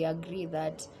do, they agree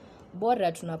that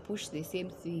bora tuna push the same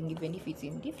thing even if it's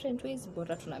in different ways,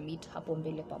 bora tuna meet hapo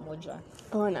mbele pamoja.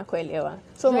 Nakuelewa.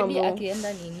 So mambo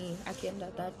akienda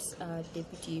that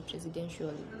deputy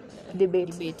presidential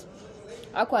debate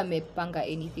hakuwa amepanga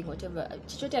anything, whatever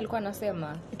chochote alikuwa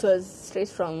anasema it was straight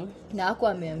from, na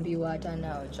hakuwa ameambiwa hata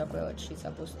na Wajakoya what she's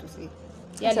supposed to say.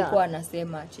 Yeye alikuwa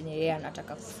anasema chenye yeye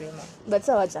anataka kusema. But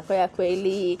sawa Wajakoya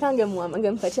kweli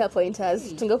angempatia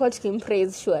pointers tungekuwa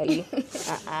tukimpraise surely.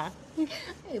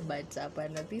 But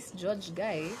hapana, this George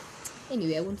guy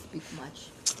Anyway, I won't speak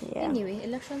much. Yeah. Anyway,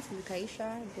 elections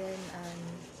zikaisha, then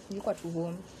nilikuwa tu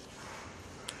home.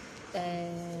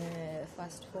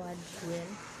 Fast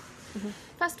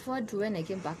forward to when I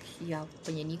came back here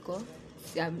kwenye niko.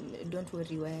 Don't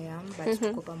worry where I am, but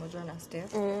tuko pamoja na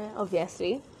Steph.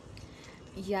 Obviously.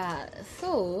 Yeah,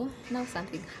 so now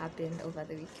something happened over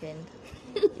the weekend.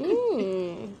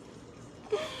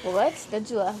 What?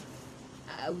 Najua?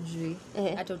 Ujui.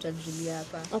 Hata utajulia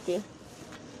hapa. Okay.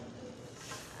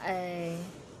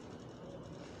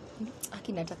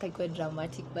 Nataka ikuwe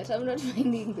dramatic, but I'm not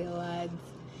finding the words.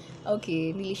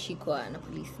 Okay, nilishikwa na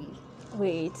polisi.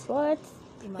 Wait, what?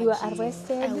 Imagine, you were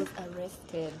arrested? I was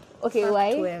arrested. Okay, Fact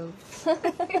why? 12.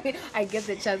 I get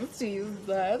the chance to use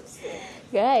that.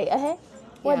 Right.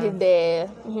 What did the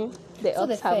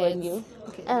ops have on you?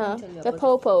 Okay, let me tell you the about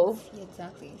popo. Yeah,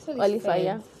 exactly. So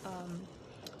Olifaya.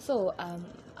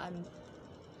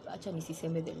 Acha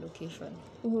nisiseme the location.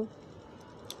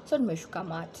 So nimeshuka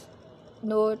mat.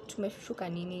 No, tumeshuka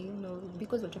nini? No,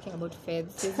 because we're talking about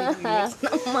feds.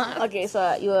 Okay,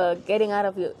 so you were getting out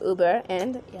of your Uber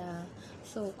and? Yeah.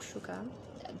 So kushuka,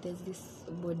 there's this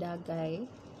boda guy.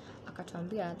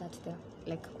 Akatuambia that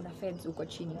kuna feds uko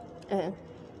chini.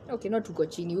 Okay, not uko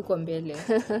chini, uko mbele.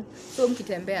 So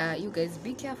mkitembea, you guys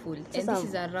be careful. And this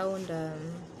is around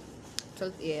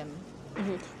 12 a.m.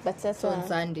 But that's on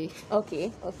Sunday.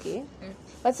 Okay.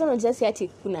 But so not just yet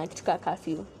kuna kitu ka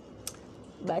curfew.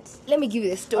 But let me give you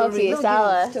the story. Okay,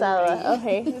 sawa.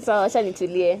 Okay, so acha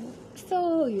nitulie.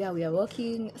 So yeah, we are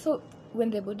walking. So when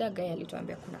the boda guy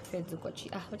alituambia kuna feds uko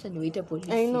chini. Wacha niwaite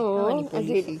polisi. I know.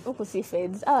 Uko si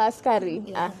feds. Askari.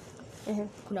 Yeah.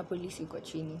 Kuna polisi uko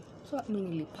chini. So mimi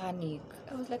nilipanic.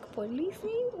 I was like,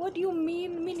 polisi? What do you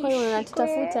mean? Mimi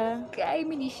nishikwe.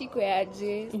 Mimi nishikwe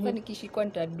aje? Sasa nikishikwa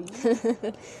nitadu.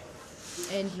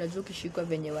 And unajua kishikwa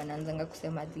venye wanaanzanga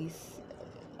kusema this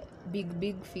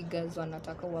big figures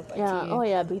wanataka uwapatie.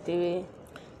 Yeah, by the way.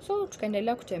 So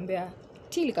tukaendelea kutembea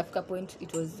till ikafika point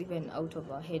it was even out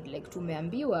of our head, like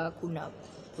tumeambiwa kuna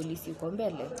polisi uko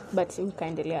mbele, but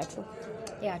mkaendelea tu.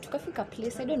 Yeah, tukafika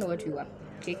place, I don't know what we were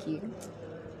taking.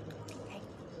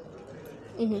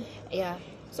 Yeah,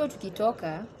 so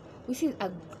tukitoka we see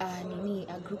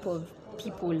a group of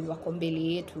people wako mbele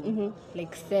yetu,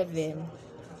 like 7.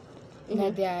 Na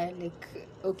they are like,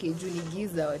 okay, juu ni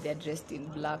giza, or they're dressed in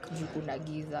black juu kuna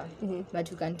giza.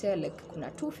 But you can tell like kuna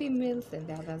 2 females and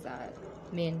the others are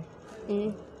men.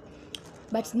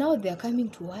 But now they are coming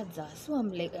towards us. So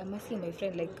I'm asking my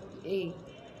friend like, hey,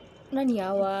 nani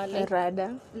hawa?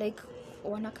 Like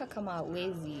wanaka kama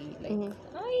wezi. Like,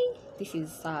 this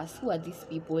is us. Who are these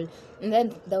people? And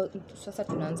then sasa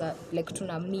tunaanza like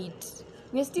tuna meet.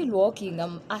 We're still walking.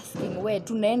 I'm asking where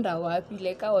tunaenda wapi,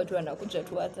 like how watu wanakuja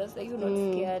towards us. Are you not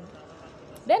scared?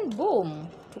 Then boom,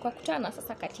 tukakutana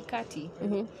sasa katikati.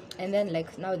 And then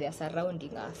like now they are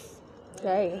surrounding us.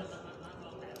 Right.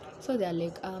 So they're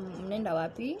like, mnaenda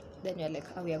wapi? Then you're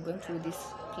like, we are going to this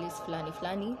place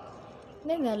flani.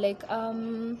 Then they're like,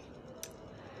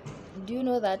 do you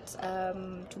know that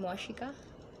tumewashika?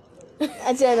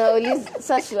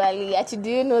 Sexually, do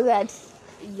you know that?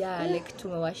 Yeah, like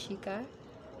tumewashika.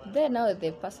 Then now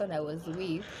the person I was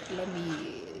with, let me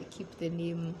keep the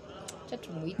name.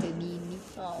 Chatumuite nini?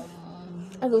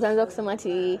 Utaanza kusema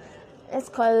ati let's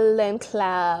call them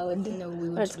Cloud. No, we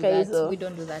won't do that. We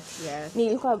don't do that here.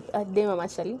 Nilikuwa demo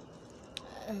actually.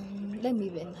 Let me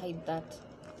even hide that.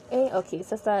 Okay,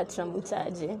 sasa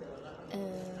tunamuitaje?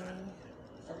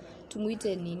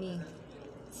 Tumuite nini?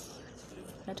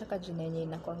 Nataka jina yenye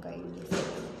inakwanga hivi.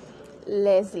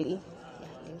 Leslie. Yeah,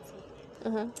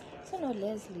 Leslie. So no,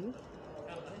 Leslie.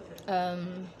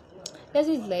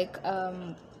 Leslie is like,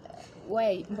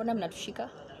 why mbona mnatushika?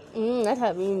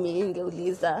 Hata mimi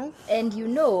ningeuliza. And you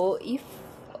know, if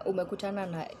umekutana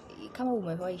na kama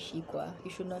umewahi shikwa,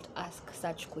 you should not ask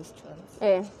such questions.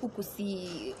 Huku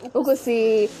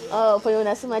si kwa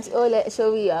unasema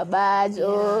show me your badge,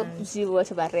 give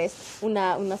whatever rest.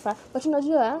 Unafa. But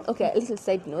unajua, okay, a little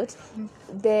side note.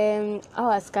 Then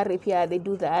our askari pia they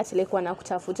do that, like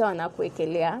wanakutafuta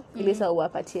wanakuekelea ili sasa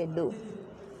uwapatie do.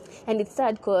 And it's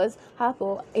sad because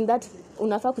hapo in that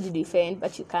unafaa kujidefend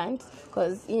but you can't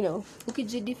because you know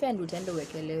ukijidefend utaenda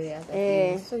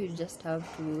uwekelewe so you just have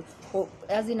to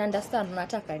as in understand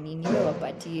unataka nini wewe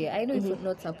wapatie. I know it's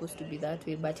not supposed to be that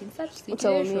way, but in such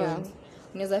situations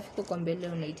unaweza fika kwa mbele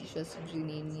unaitishwa sijui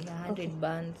nini 100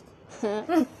 bands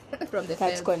from the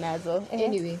feds konazo.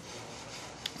 Anyway,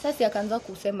 sasa akaanza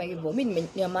kusema hivyo, mimi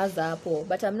nimenyamaza hapo,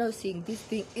 but I'm now seeing this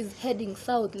thing is heading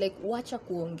south, like wacha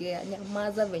kuongea,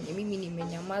 nyamaza venye mimi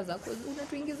nimenyamaza cause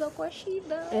unatuingiza kwa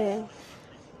shida.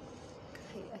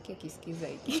 akisikiza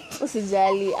hiki.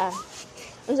 Usijali.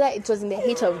 It was in the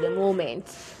heat of the moment.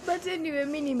 But anyway,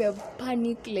 me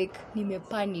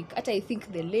nimepanic. Hata I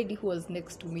think the lady who was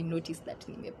next to me noticed that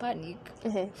nimepanic.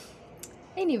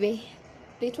 Anyway,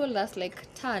 they told us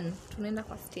turn tunaenda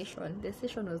kwa station. The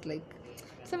station was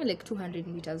something like 200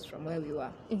 meters from where we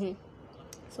were.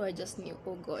 So I just knew,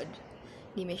 oh God,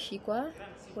 nimeshikwa.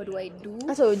 What do I do?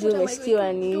 Hata ujue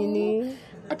umeshikiwa nini?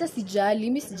 Hata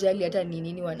sijali hata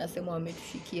nini wanasema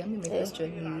wametushikia. Mimi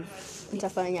question is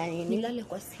nitafanya nini? Nilale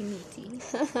kwa simiti.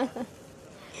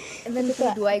 And then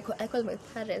what do I call my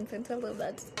parents and tell them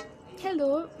that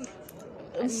hello,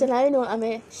 msichana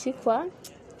ameshikwa.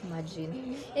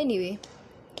 Imagine. Anyway,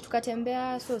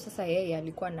 tukatembea. So sasa yeye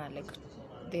alikuwa na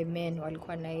the men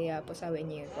walikuwa na yeye hapo. Sasa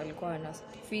wenyewe walikuwa na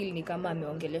feel ni kama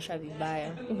ameongelesha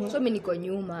vibaya. So mimi niko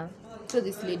nyuma. So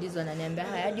these ladies wananiambia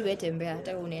hadi wewe tembea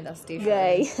hata unaenda station.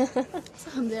 Guy. So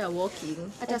I'm there walking.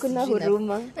 Hata kuna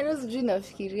huruma. Sijui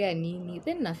nafikiria nini.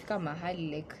 Then nafika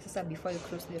mahali sasa before you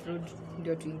cross the road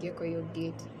ndio tuingie kwa hiyo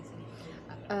gate.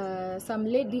 Some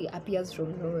lady appears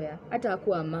from nowhere. Hata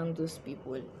hakuwa among those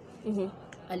people.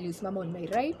 Alisimama on my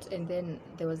right and then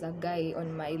there was a guy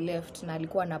on my left na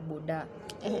alikuwa na boda.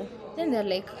 Then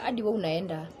they're like, hadi wewe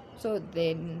unaenda. So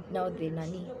then now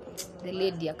the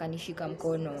lady akanishika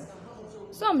mkono.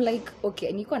 So I'm like,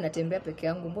 okay, niko natembea peke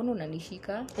yangu, mbona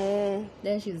unanishika?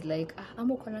 Then she's like,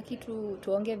 ama uko na kitu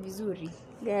tuongee vizuri?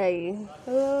 Guy.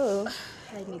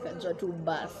 Nikajua tu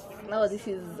bus. Now this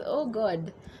is, oh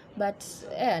God. But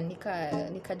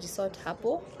nikajisort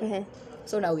hapo.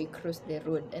 So now we cross the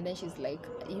road and then she's like,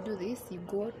 you do this, you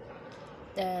go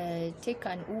take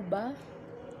an Uber.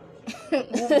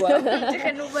 Take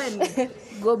an Uber and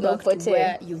go back to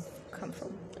where you've come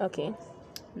from. Okay.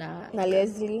 Na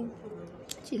Leslie.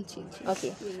 Chill.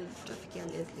 Okay. Tutafikia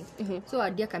Leslie. So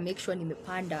Adia ka make sure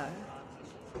nimepanda.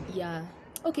 Yeah.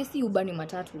 Okay, si Uber ni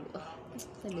matatu.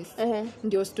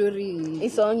 Ndio story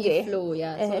isonge flow.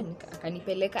 Yeah. So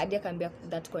akanipeleka. Adia kaambia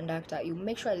that conductor, you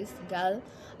make sure this girl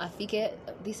afike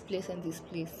this place and this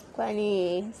place.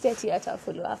 Kwani seti hata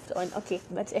follow after on. Okay,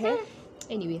 but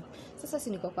anyway, sasa si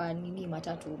niko kwa nini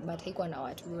matatu but haikuwa na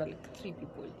watu, we were 3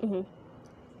 people.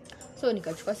 So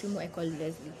nikachukua simu, I called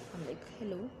Leslie. I'm like,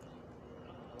 hello,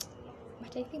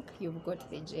 but I think you've got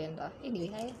the gender.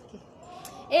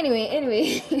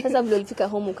 Anyway sasa vile ulifika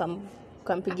home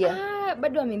ukampigia?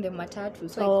 Bado I'm in the matatu,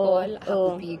 so I call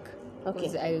hakupick.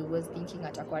 Okay. I was thinking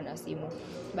atakuwa na simu,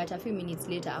 but a few minutes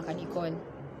later akanicall.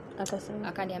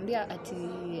 Akaniambia ati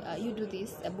you do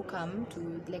this, come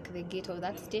to the gate of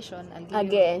that station, I'll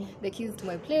give you the keys to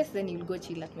my place, then you'll go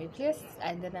chill at my place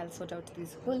and then I'll sort out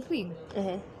this whole thing.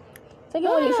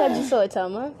 Sasa ulishajisort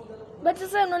ama? But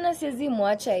sasa unaona siwezi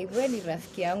muacha hivyo, ni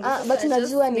rafiki yangu. But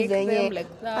unajua ni venye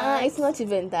it's not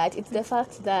even that, it's the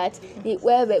fact that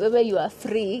where you are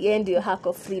free and you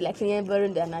hako free, lakini yeye bado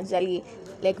ndo anajali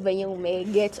venye ume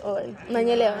get on.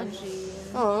 Unanielewa?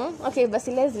 Okay,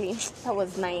 basi Leslie, that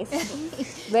was nice.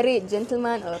 Very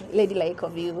gentleman or ladylike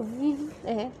of you.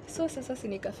 So sasa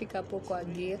nikafika hapo kwa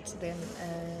gate, then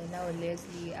now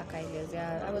Leslie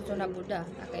akaelezea, I was on a boda,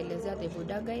 akaelezea the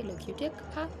boda guy, you take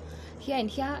her here and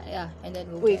here, yeah, and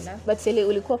then we'll wait, but sele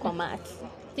ulikuwa kwa mat.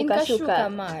 Ukashuka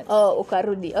mat.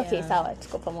 Ukarudi. Okay, sawa,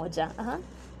 tuko pamoja.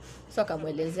 So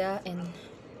akamwelezea and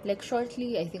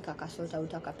shortly I think akasota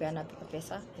utakapeana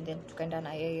pesa and then tukaenda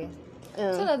na yeye.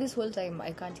 So that this whole time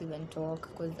I can't even talk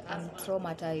because I'm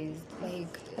traumatized.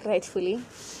 Rightfully.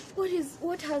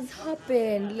 What has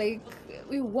happened?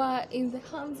 We were in the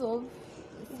hands of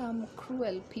some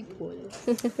cruel people.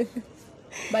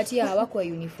 But yeah, hawakuwa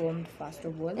uniformed first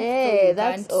of all. So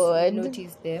that's odd.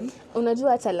 Notice them.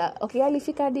 Unajua atala. Okay,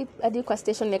 alifika hadi kwa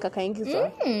station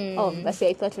akaingizwa. Basi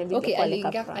I thought maybe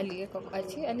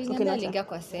aliingia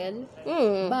kwa cell.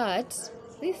 But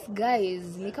these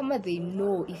guys ni kama they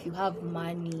know if you have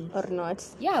money or not.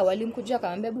 Yeah, walimkuja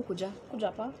kaambia kuja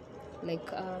hapa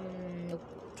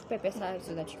tupe pesa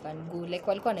so that you can go.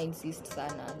 Walikuwa na insist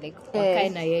sana wakae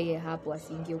na yeye hapo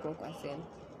asiingie huko kwa cell.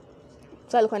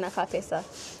 So alikuwa na pesa.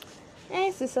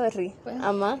 Sorry.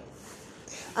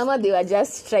 Ama they were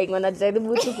just trying,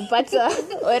 wanajaribu tu kupata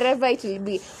wherever it will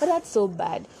be. But that's so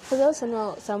bad. Because I also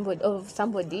know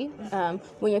somebody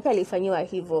mwenye pia alifanyiwa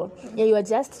hivyo. Yeah, you are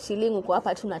just chilling uko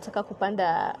hapa tu unataka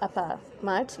kupanda hapa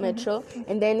metro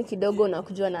and then kidogo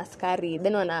unakujua na askari.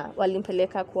 Then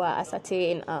walimpeleka kwa a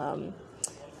certain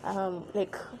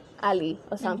alley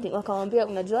or something. Wakamwambia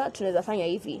unajua tunaweza fanya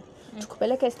hivi.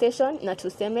 Tukupeleke station na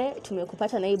tuseme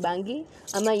tumekupata na hii bangi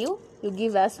ama you you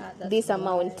give us this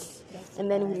amount, and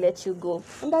then we let you go.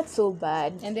 And that's so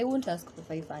bad. And they won't ask for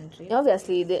 500.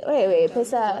 Obviously,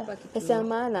 pesa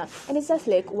maana. And it's just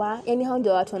like, anyhow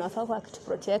ndio watu wanafaa kwa to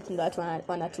protect, ndio watu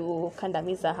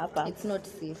wanatukandamiza hapa. It's not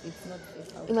safe.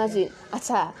 Imagine,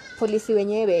 hata polisi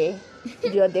wenyewe,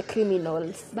 you're the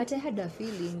criminals. But I had a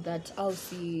feeling that I'll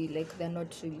see, like, they're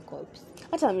not really cops.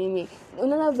 Hata mimi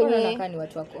unaona venye ni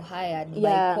watu wako hired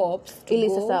by cops ili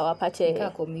sasa wapate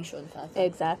commission sasa.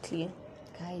 Exactly.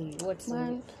 Kai, what's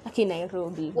aki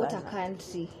Nairobi, what a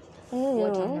country.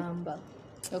 What a number.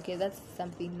 Okay, that's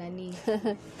something nani.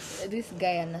 This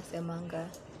guy anasemanga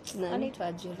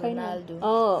anaitwa Ronaldo.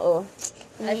 Oh.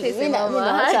 Mimi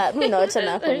naota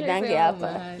na kudange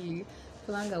hapa.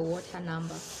 Semanga what a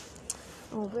number.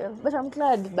 Oh well, but I'm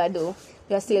glad bado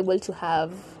you are still able to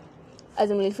have as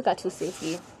mlifika too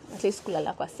safely, at least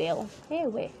kulala kwa cell.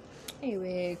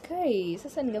 Anyway, Kai,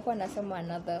 sasa ningekuwa nasema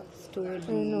another story.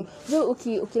 No. So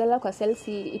ukilala kwa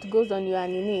selfie, it goes on your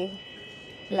nini?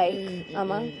 Like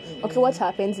okay, what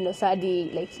happens in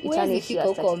Osadi, like eternity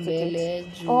your certificate.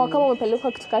 Kama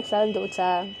umepelekwa kutoka trial ndio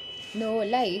No,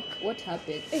 like what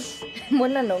happened?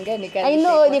 Mbona naongea ni kama I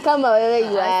know ni kama wewe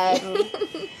you are.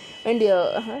 And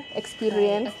your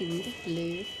experience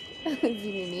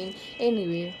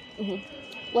anyway.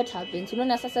 What happens?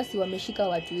 Unaona sasa si wameshika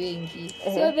watu wengi.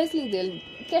 So obviously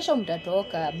kesho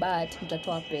mtatoka but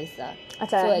mtatoa pesa.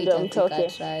 So itatoka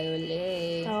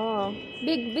trial.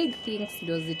 Big things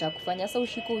ndio zitakufanya. Sasa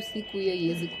ushiko usiku hiyo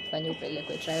iwezi kufanya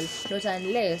upelekwe trial. Not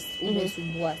unless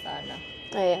umesumbua sana.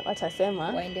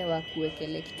 Watasema waende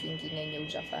wakuwekele kitu kingine yenye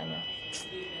hujafanya.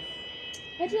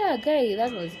 But yeah, guy,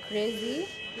 that was crazy.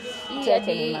 Yeah,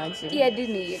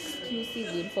 didn't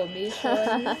exclusive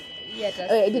information.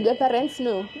 Did your parents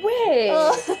know?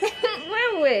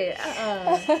 Wewe.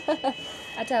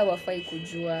 Hata hawafai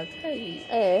kujua.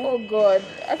 Oh God.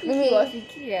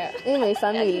 Wafikia. My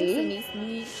family.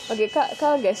 Okay,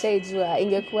 kama ungeshaijua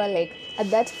ingekuwa like at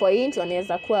that point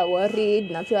wanaweza kuwa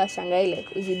worried na pia washangai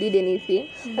like if you did anything.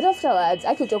 But afterwards,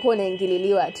 utakuwa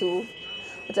unaingililiwa tu.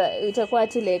 Utakuwa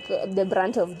tu like the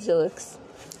brunt of jokes.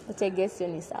 But I guess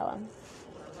ni sawa.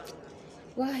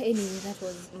 Well, anyway, that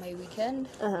was my weekend.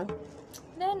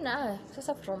 Then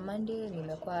sasa from Monday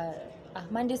nimekuwa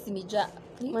Monday sinija.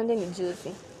 Monday ni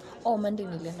juzi. Monday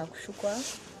nilienda kushukwa.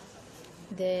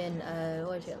 Then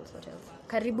what else?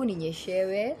 Karibu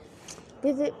ninyeshewe.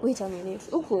 Wait a minute.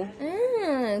 Uko?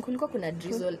 Kulikuwa kuna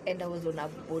drizzle and I was on a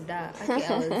boda. Okay,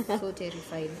 I was so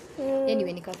terrified.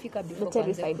 Anyway, nikafika before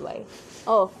terrified why?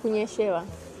 Kunyeshewa.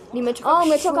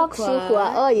 Umetoka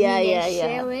kushukwa. Yeah.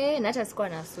 Ninyeshewe na hata sikuwa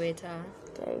na sweater.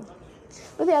 Okay.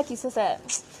 But yaki sasa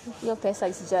your pesa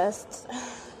is just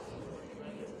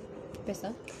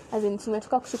pesa as in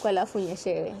tumetoka kushukwa alafu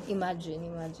nyeshewe.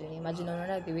 Imagine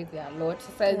unaona the way they are lot.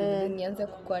 Sasa nianze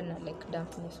kukua na like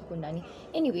dump nisuku ndani.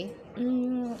 Anyway,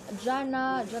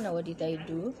 jana what did I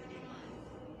do?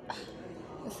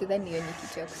 Sidhani hiyo ni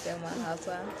kitu ya kusema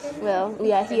hapa. Well,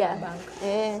 we are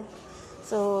here.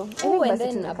 So and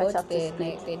then about the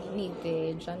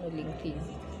journaling thing.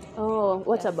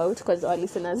 What about? Because our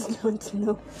listeners don't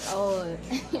know.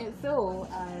 So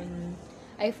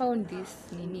I found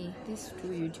these two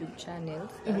YouTube channels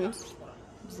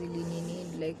that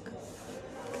like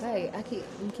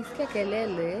mkisikia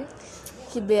kelele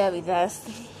bear with us.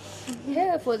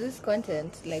 Yeah, for this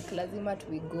content like lazima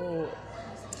we go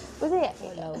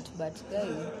all out, but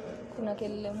kuna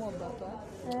kelele mob hapa.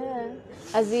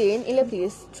 As in ile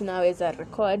place tunaweza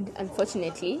record,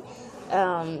 unfortunately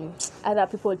other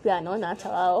people pia anaona hata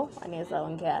wao wanaweza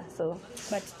ongea, so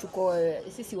but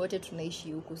sisi wote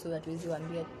tunaishi huku, so hatuwezi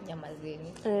waambia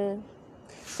nyamazeni.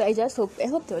 So I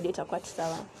hope the audio itakuwa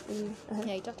sawa.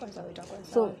 Yeah, itakuwa sawa.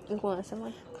 So nilikuwa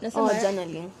nasema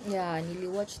journaling. Yeah,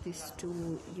 niliwatch these two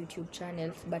YouTube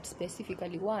channels, but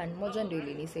specifically one moja ndio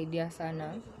ilinisaidia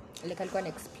sana. Like alikuwa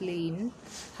explain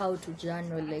how to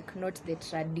journal, like not the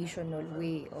traditional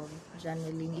way of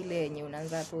journaling, ile yenye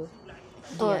unaanza hapo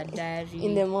diary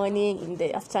in the morning, in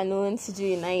the afternoon,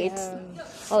 sijui night.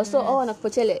 So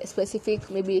wanakupatia specific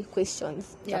maybe questions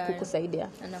za kukusaidia.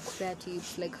 Anakupea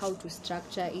tips like how to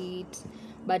structure it.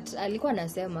 But alikuwa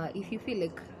anasema if you feel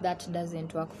like that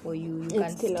doesn't work for you, you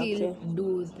can still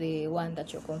do the one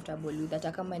that you're comfortable with,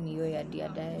 hata kama ni hiyo ya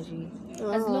diary,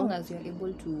 as long as you're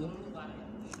able to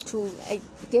I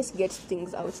guess get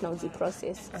things out now the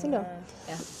process.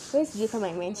 First time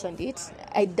I mentioned it,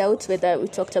 I doubt whether we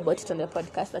talked about it on the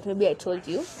podcast, but maybe I told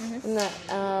you.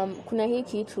 Kuna hii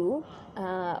kitu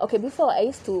okay, before I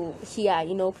used to hear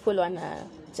people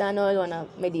journal, wanna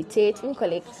meditate. We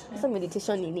collect some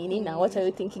meditation in nini now. What are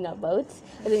you thinking about?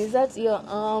 And then is that your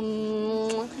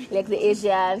like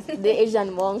the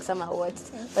Asian monks or what?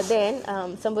 But then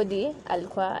somebody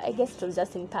alikuwa, I guess it was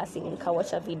just in passing,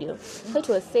 watch a video. So it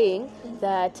was saying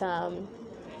that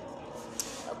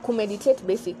meditate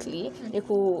basically you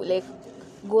could like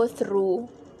go through,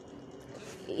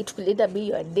 it could either be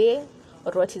your day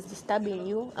or what is disturbing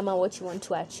you ama what you want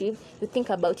to achieve. You think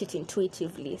about it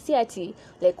intuitively, si ati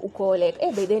like uko like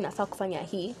by then nafaa kufanya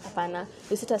hii, hapana.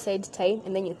 You set aside time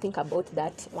and then you think about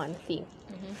that one thing.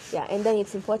 Yeah, and then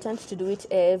it's important to do it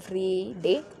every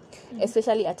day,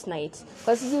 especially at night,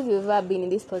 because if you've ever been in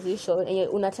this position and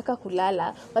unataka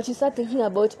kulala but you start thinking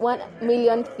about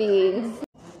 1,000,000 things.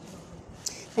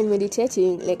 And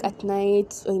meditating like at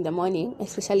night or in the morning,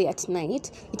 especially at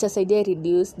night, itasaidia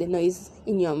reduce the noise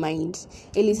in your mind.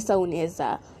 Ili sasa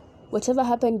unaweza, whatever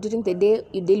happened during the day,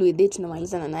 you deal with it,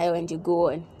 unamalizana nayo and you go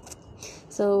on.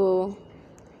 So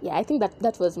yeah, I think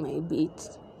that was my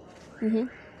bit.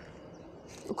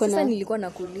 Sasa nilikuwa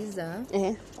nakuuliza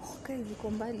okay, ziko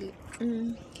mbali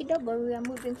kidogo, we are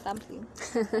moving something.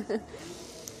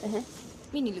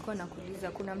 Mimi nilikuwa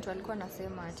nakuuliza, kuna mtu alikuwa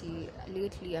anasema ati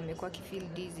lately amekuwa akifeel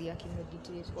dizzy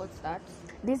akimeditate. What's that?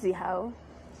 Dizzy how?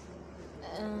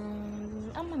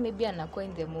 Ama maybe anakuwa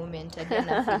in the moment hadi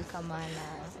anafeel kama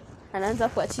anaanza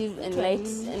kuachieve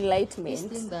enlightenment. I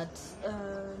think that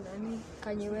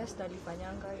Kanye West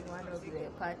alifanyanga in one of the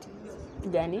parties.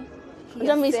 Gani?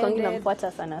 Ndio mimi sikongi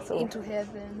nampata sana so. Into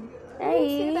heaven.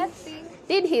 Hey. That thing.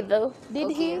 Did he though?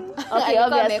 He? Okay,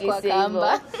 obviously.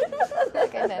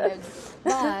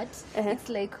 But it's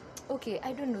like, okay,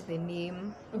 I don't know the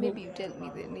name. Maybe you tell me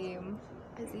the name.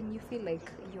 As in, you feel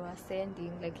like you are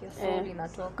ascending, like your soul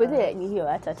inatoka. Kude ni hiyo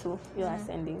hata tu, you are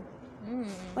ascending.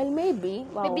 Well, maybe.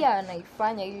 Wow. Maybe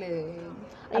anaifanya ile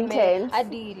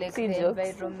hadi like the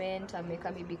environment,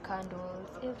 ameka maybe candles,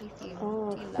 everything.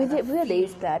 Where there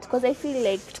is that, because I feel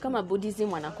like kama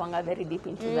Buddhism wanakuanga very deep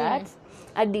into that.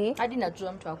 Hadi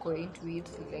najua mtu ako into it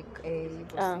like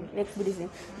like Buddhism.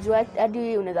 Jua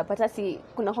hadi unaweza pata si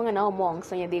kuna kwanga nao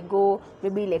monks when they go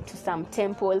maybe like to some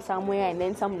temple somewhere and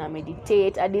then some na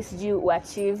meditate hadi you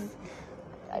achieve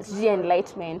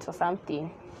enlightenment or something.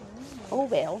 Oh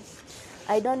well,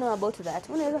 I don't know about that.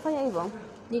 Unaweza fanya hivyo?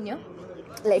 Nini?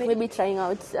 Like maybe trying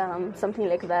out something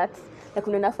like that. Like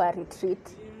unaenda for a retreat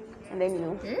and then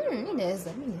you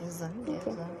Ninaweza.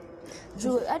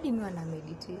 Juu hadi mimi wana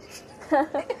meditate.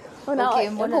 Okay,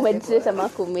 mbona meditate ama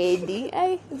comedy?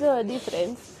 There are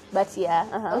difference. But yeah,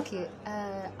 Okay,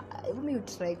 me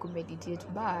try to meditate,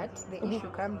 but the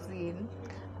issue comes in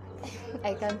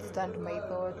I can't stand my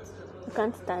thoughts. You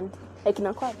can't stand. Like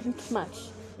inakuwa a bit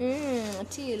much.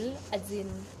 Till as in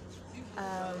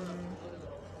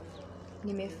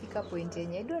nimefika point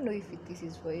yenye I don't know if this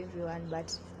is for everyone,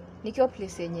 but nikiwa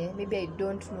place yenye maybe I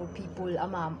don't know people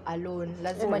ama I'm alone,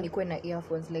 lazima nikuwe na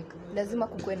earphones, like lazima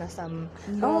kukuwe na some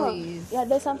noise. Yeah,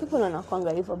 there's some people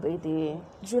wanakuanga hivyo by the way.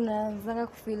 Juna zanga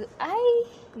kufeel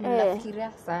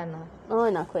nafikiria sana.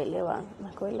 Nakuelewa.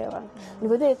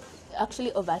 Nibode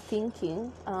actually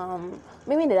overthinking.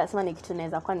 Maybe ndasema ni kitu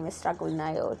naweza kuwa nimestruggle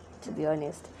nayo, to be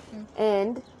honest.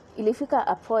 And ilifika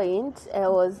a point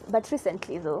but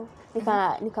recently though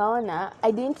nikaona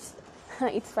I didn't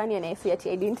it's funny and I say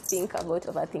I didn't think about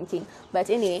overthinking, but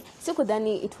anyway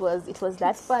sikudhani it was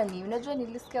that funny. Unajua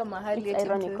nilisikia mahali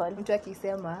mtu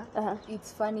akisema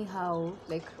it's funny how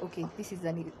like okay this is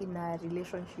in a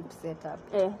relationship setup.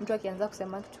 Mtu akianza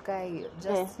kusema kitu kai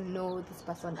just know this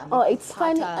person it's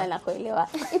funny anakuelewa.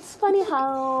 It's funny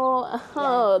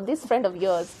how this friend of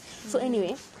yours. So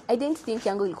anyway, I didn't think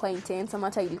yangu ilikuwa intense ama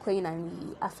hata ilikuwa inani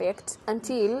affect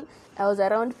until I was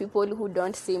around people who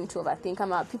don't seem to overthink,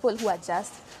 ama people who are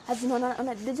just as you know,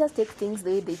 they just take things the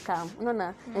way they come,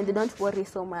 and they don't worry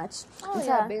so much.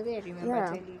 I remember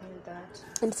telling you that.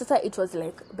 And so it was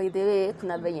like, by the way,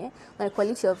 kuna venye my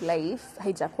quality of life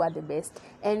haijakuwa the best,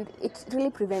 and it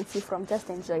really prevents you from just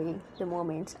enjoying the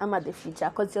moment ama the future,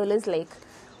 because you're always like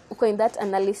uko in that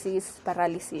analysis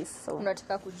paralysis. So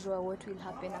unataka kujua what will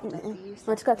happen after this,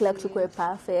 unataka kila kitu kuwe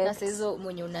perfect, na sasa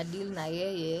mwenye una deal na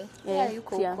yeye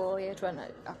yuko huko yetu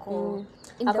ako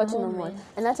in the moment.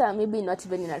 And hata maybe not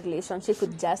even in a relationship,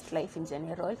 with just life in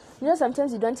general,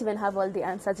 sometimes you don't even have all the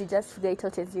answers, you just figure it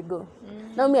out as you go.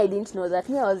 Now me, I didn't know that.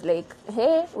 Me, I was like,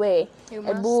 hey, wait,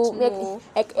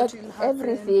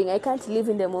 everything. I can't live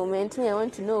in the moment. Me, I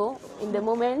want to know in the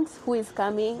moment who is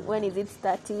coming, when is it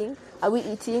starting, are we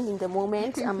eating in the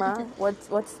moment, ama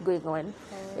what's going on.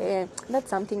 That's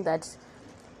something that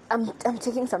I'm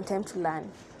taking some time to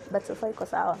learn, but so far iko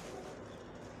sawa.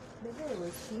 Maybe I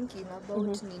was thinking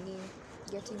about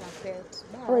getting a pet.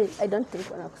 But wait, I don't think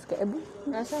wanakusikia.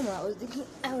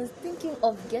 I was thinking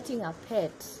of getting a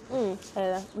pet.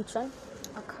 Which one?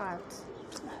 A cat.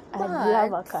 I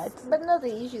love a cat. But now the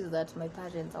issue is that my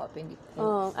parents are pending.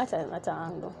 Hata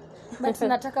ango. But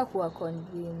nataka kuwa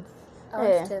convince. I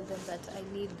want to tell them that I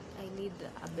need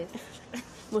a best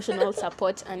emotional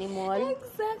support animal.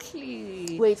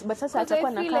 Exactly. Wait, but sasa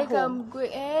atakuwa na like I'm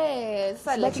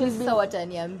sasa lakini sasa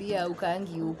wataniambia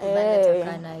ukaangi huko bali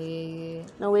atakana yeye.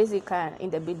 Na wezi ka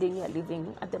in the building you're living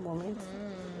at the moment.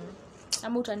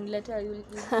 Ama utaniletea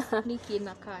Nikki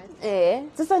na car.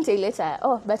 Sasa nitaileta.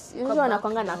 But usually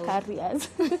wanakuanga na carriers.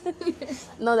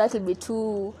 No, that will be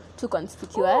too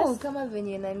conspicuous. Kama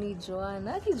venye nani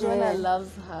Joanna. Joanna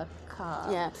loves her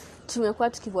car. Yeah. Tumekuwa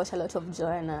tukiwatch a lot of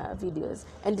Joanna videos.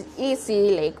 And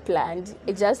easy like planned.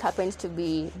 It just happens to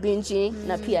be binging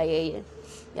na pia yeye.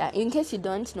 Yeah, in case you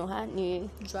don't know her, ni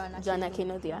Joanna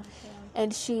Kenodia. Yeah.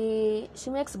 And she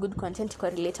makes good content,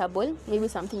 quite relatable. Maybe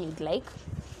something you'd like.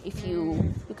 If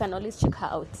you can always check her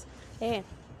out.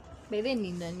 Bebe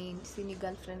ni nani? Si ni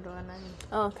girlfriend wa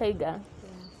nani? Kaiga.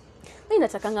 Mimi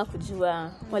natakanga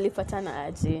kujua walipatana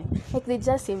aje. Like they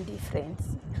just seem different.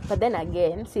 But then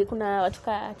again, see kuna watu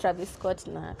ka Travis Scott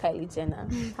na Kylie Jenner.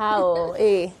 How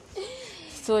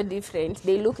so different.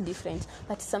 They look different.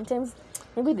 But sometimes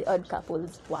maybe the odd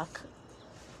couples work.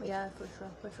 Yeah, for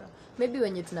sure. Maybe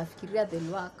wenye tunafikiria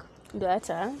they'll work. Ndio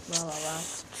hata. Wow.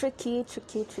 Tricky.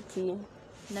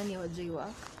 Nani hawajui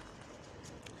work?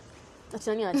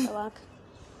 Nani hawajui work?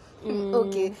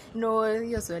 Okay. No,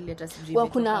 hiyo swali hata sijui. Well,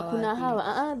 kuna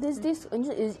hawa. This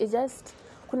is just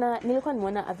nilikuwa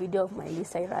nimeona a video of Miley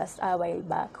Cyrus a while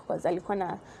back because I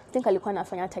think alikuwa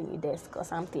anafanya Tiny Desk or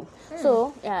something.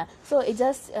 So it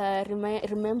just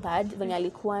remembered when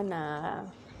alikuwa na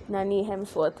nani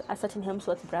Hemsworth, a certain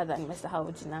Hemsworth brother,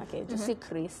 nimesahau jina yake. Just see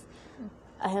Chris.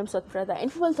 A Hemsworth brother,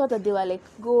 and people thought that they were like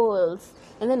goals,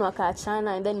 and then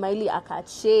wakaachana, and then Miley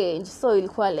akachange, so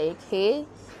ilikuwa like, hey,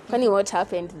 funny what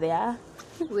happened there.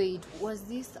 Wait, was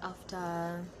this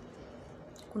after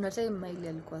kuna time Miley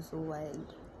alikuwa so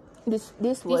wild?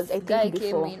 This was I think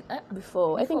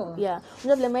before. I think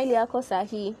unajua Miley yako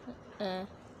sahi.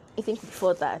 I think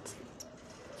before that.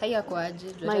 Haya kwa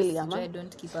aje? Miley I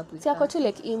don't keep up with. Siako tu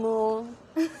like emo.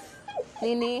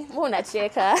 Nini? Mbona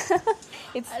cheka?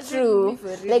 It's true.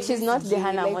 Like she's not the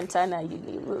Hannah Montana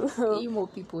emo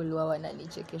people who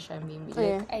wananichekesha mimi.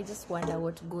 Like I just wonder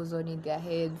what goes on in their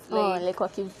heads. Like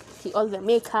all the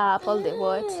makeup, all the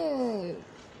what?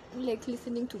 Like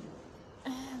listening to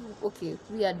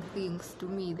weird things to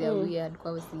me. They're weird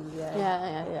kwa wasilia.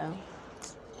 Yeah.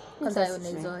 Kwanza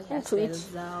unaizo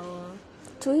hairstyles zao.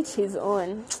 To each his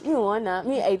own.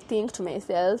 I think to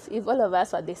myself, if all of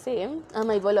us were the same,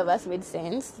 if all of us made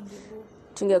sense,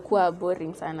 tungekuwa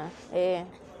boring sana.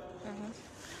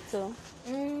 So,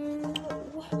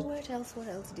 what else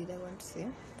did I want to say?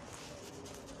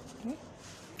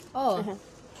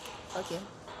 Okay.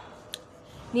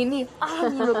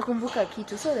 Nimekumbuka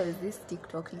kitu. So there was this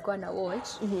TikTok nilikuwa na watch.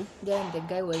 Then the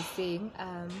guy was saying,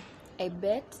 I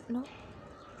bet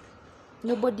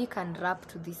nobody can rap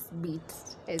to this beat.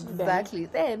 Exactly.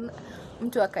 Then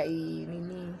mtu akai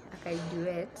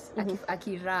duet,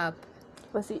 aki-rap.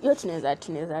 Basi hiyo tunaweza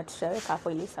tushaweka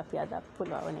hapo ili sapia the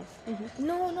people waone.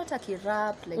 No, not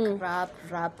aki-rap, like rap,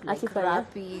 like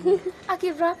rapping.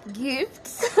 Aki-rap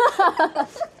gifts.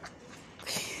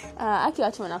 Aki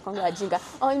watu wanakonga wajinga.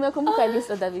 Nimekumbuka this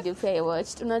other video pia I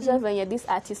watched. Unajua venye this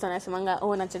artist anasemanga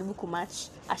anajaribu kumatch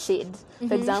a shade.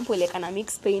 For example, like ana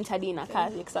mix paint hadi inakaa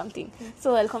like something.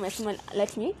 So alikuwa amesema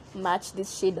let me match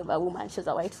this shade of a woman. She's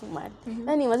a white woman.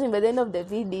 Then imagine by the end of the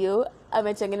video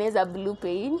ametengeneza blue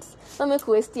paint. So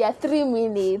amekuestia 3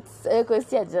 minutes.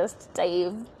 Amekuestia just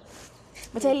time.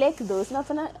 But I like those.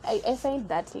 I find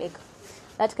that like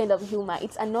that kind of humor.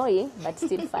 It's annoying but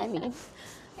still funny.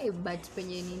 But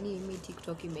penye nini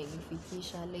TikTok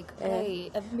imenifikisha like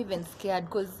I'm even scared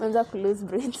because naanza ku lose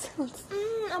brain cells.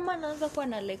 Ama naanza kuwa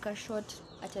na like a short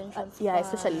attention span. Yeah,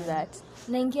 especially that.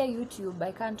 Naingia YouTube,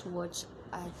 I can't watch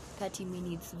a 30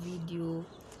 minutes video.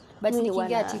 But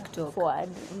nikiingia TikTok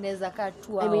unaweza kaa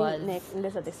 2 hours.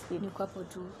 Unaweza the speed. Niko hapo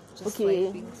tu just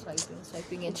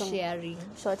swiping and sharing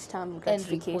short term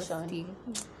gratification.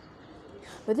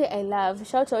 But I love,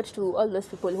 shout out to all those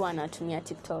people who are anatumia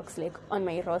TikToks like on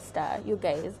my roster, you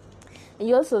guys. And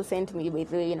you also sent me by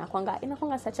the way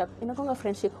inakwanga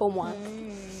friendship homework.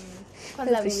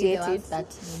 Appreciate it.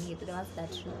 The ones that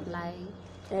reply.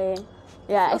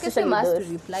 Yeah, especially those.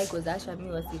 To reply because Asha me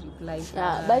was the reply.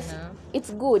 Yeah, but it's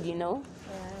good, Yeah.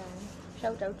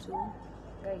 Shout out to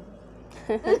guys.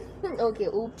 Okay,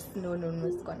 oops. No,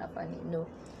 it's gonna funny. No.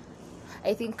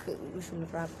 I think we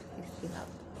should wrap this thing up.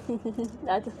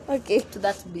 That, okay. To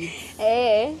that beat.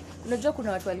 Unajua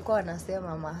kuna watu walikuwa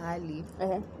wanasema mahali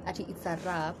ati it's a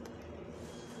rap.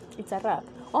 It's a rap.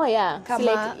 Oh yeah. Kama,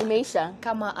 like imeisha.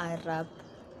 Kama a rap.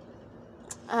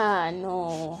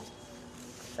 No.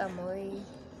 Samoi.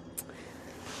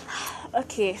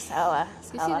 Okay, sawa.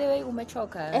 Sisi wewe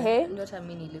umechoka. Ndio hata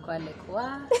mimi nilikuwa like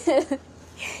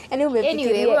Yaani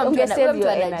umefikiria ungesave your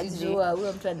energy.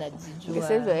 Huyo mtu anajijua.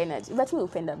 Ungesave your energy. But mimi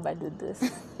upenda bado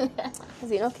this.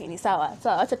 Okay, ni sawa. So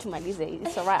acha tumalize.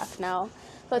 It's a wrap now.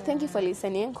 So thank you for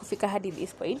listening kufika hadi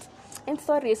this point. And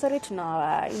sorry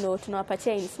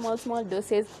tunawapatia in small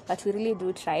doses, but we really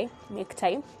do try make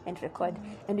time and record.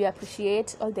 And we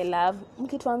appreciate all the love.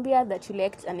 Mkituambia that you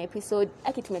liked an episode,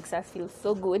 it makes us feel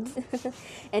so good.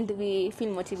 And we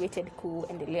feel motivated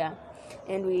kuendelea.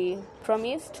 And we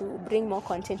promise to bring more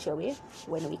content your way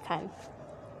when we can.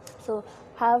 So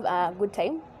have a good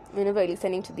time whenever you're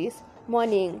listening to this.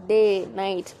 Morning, day,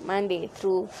 night, Monday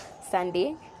through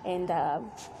Sunday. And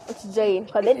join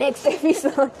for the next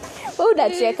episode.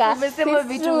 Unacheka. Umesema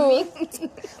vitu mingi.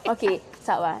 Okay,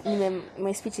 sawa.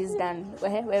 My speech is done.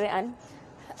 Wewe Ann?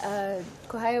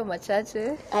 Kwa hayo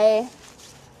machache.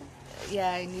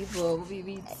 Yeah, ni hivyo.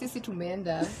 Sisi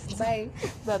tumeenda. Bye.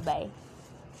 Bye.